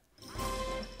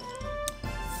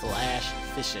 Flash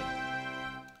fishing.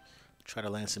 Try to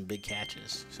land some big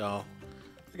catches. So,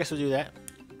 I guess we'll do that.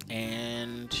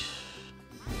 And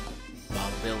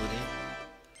mobility.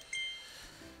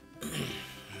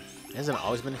 Hasn't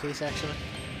always been the case, actually.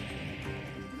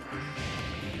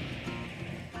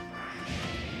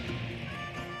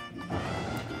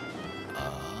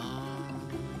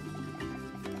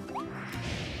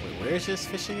 Where's his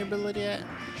fishing ability at?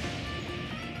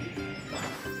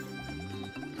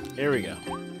 Here we go.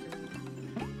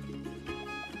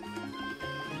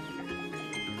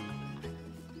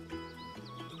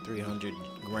 $300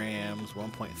 grams,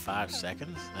 1.5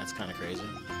 seconds. That's kind of crazy.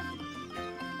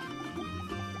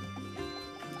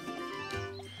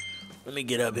 Let me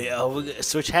get up here. Oh, we got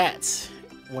switch hats.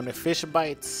 When the fish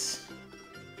bites,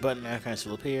 button icons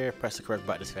will appear. Press the correct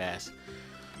button as fast.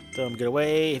 Throw them, get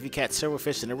away. If you catch several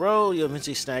fish in a row, you'll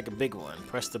eventually snag a big one.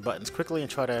 Press the buttons quickly and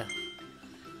try to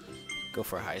go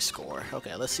for a high score.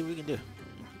 Okay, let's see what we can do.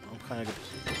 I'm kind of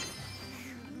good.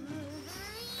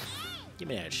 Give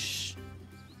me that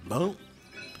boom.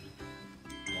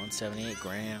 178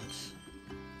 grams.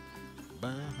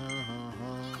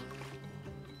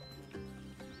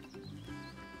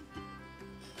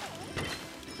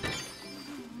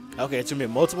 Okay, it's gonna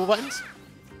be multiple buttons.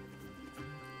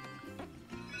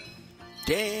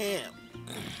 Damn.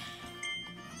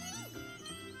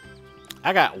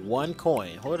 I got 1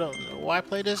 coin. Hold on. Why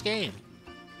play this game?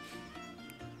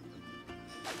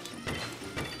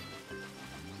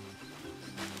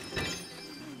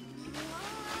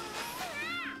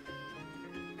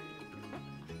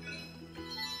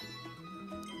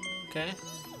 Okay.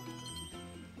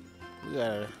 We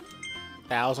got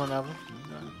 1,000 of them.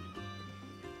 Okay.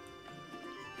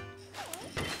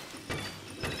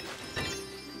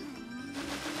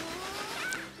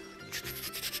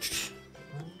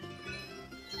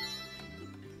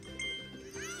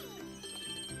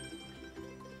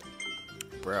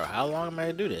 Bro, how long am I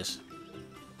gonna do this?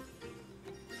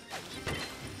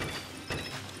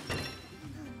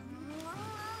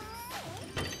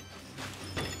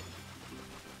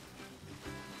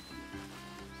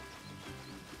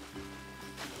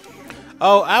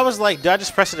 Oh, I was like, do I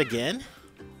just press it again?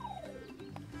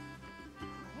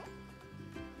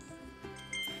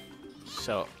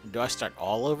 So, do I start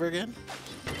all over again?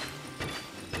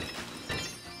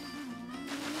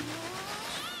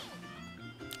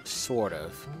 Sort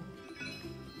of.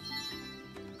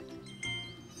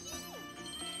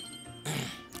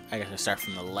 I guess I start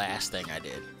from the last thing I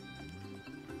did.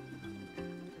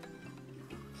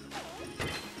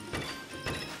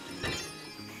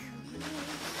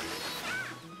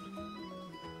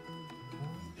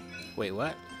 Wait,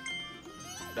 what?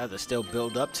 Do I have to still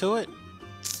build up to it?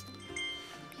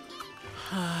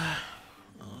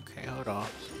 Okay, hold on.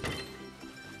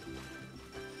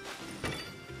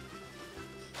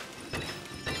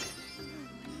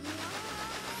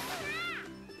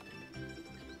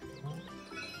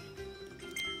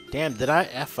 Damn, did I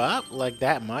F up like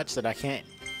that much that I can't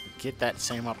get that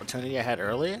same opportunity I had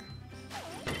earlier?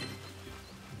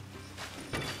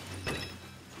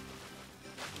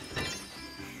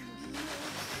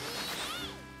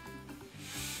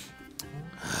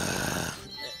 I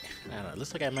don't know, it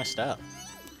looks like I messed up.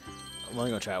 I'm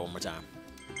only gonna try it one more time.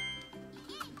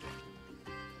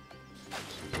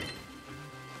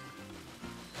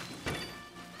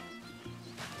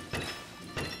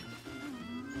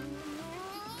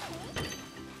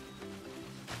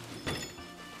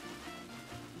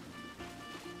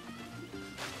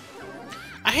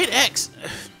 I hit X!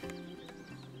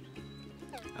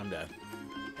 I'm done.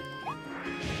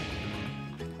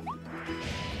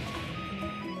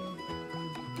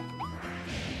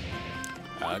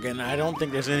 Again, I don't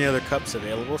think there's any other cups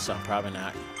available, so I'm probably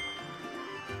not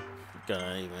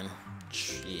gonna even,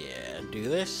 do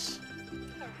this.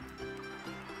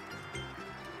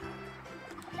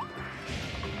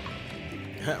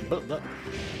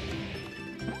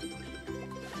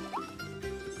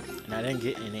 And I didn't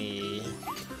get any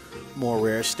more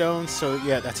rare stones, so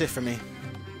yeah, that's it for me.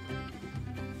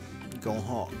 Go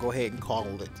ahead and call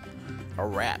it a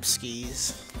wrap,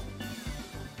 skis.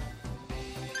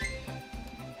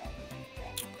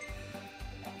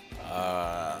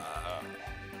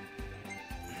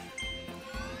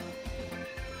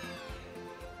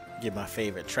 Get my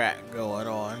favorite track going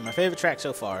on. My favorite track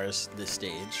so far is this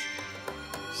stage.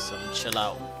 So chill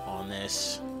out on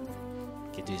this.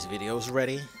 Get these videos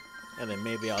ready. And then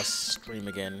maybe I'll stream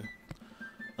again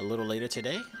a little later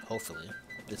today. Hopefully.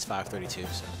 It's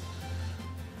 5:32, so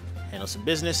handle some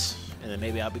business. And then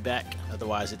maybe I'll be back.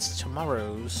 Otherwise, it's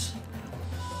tomorrow's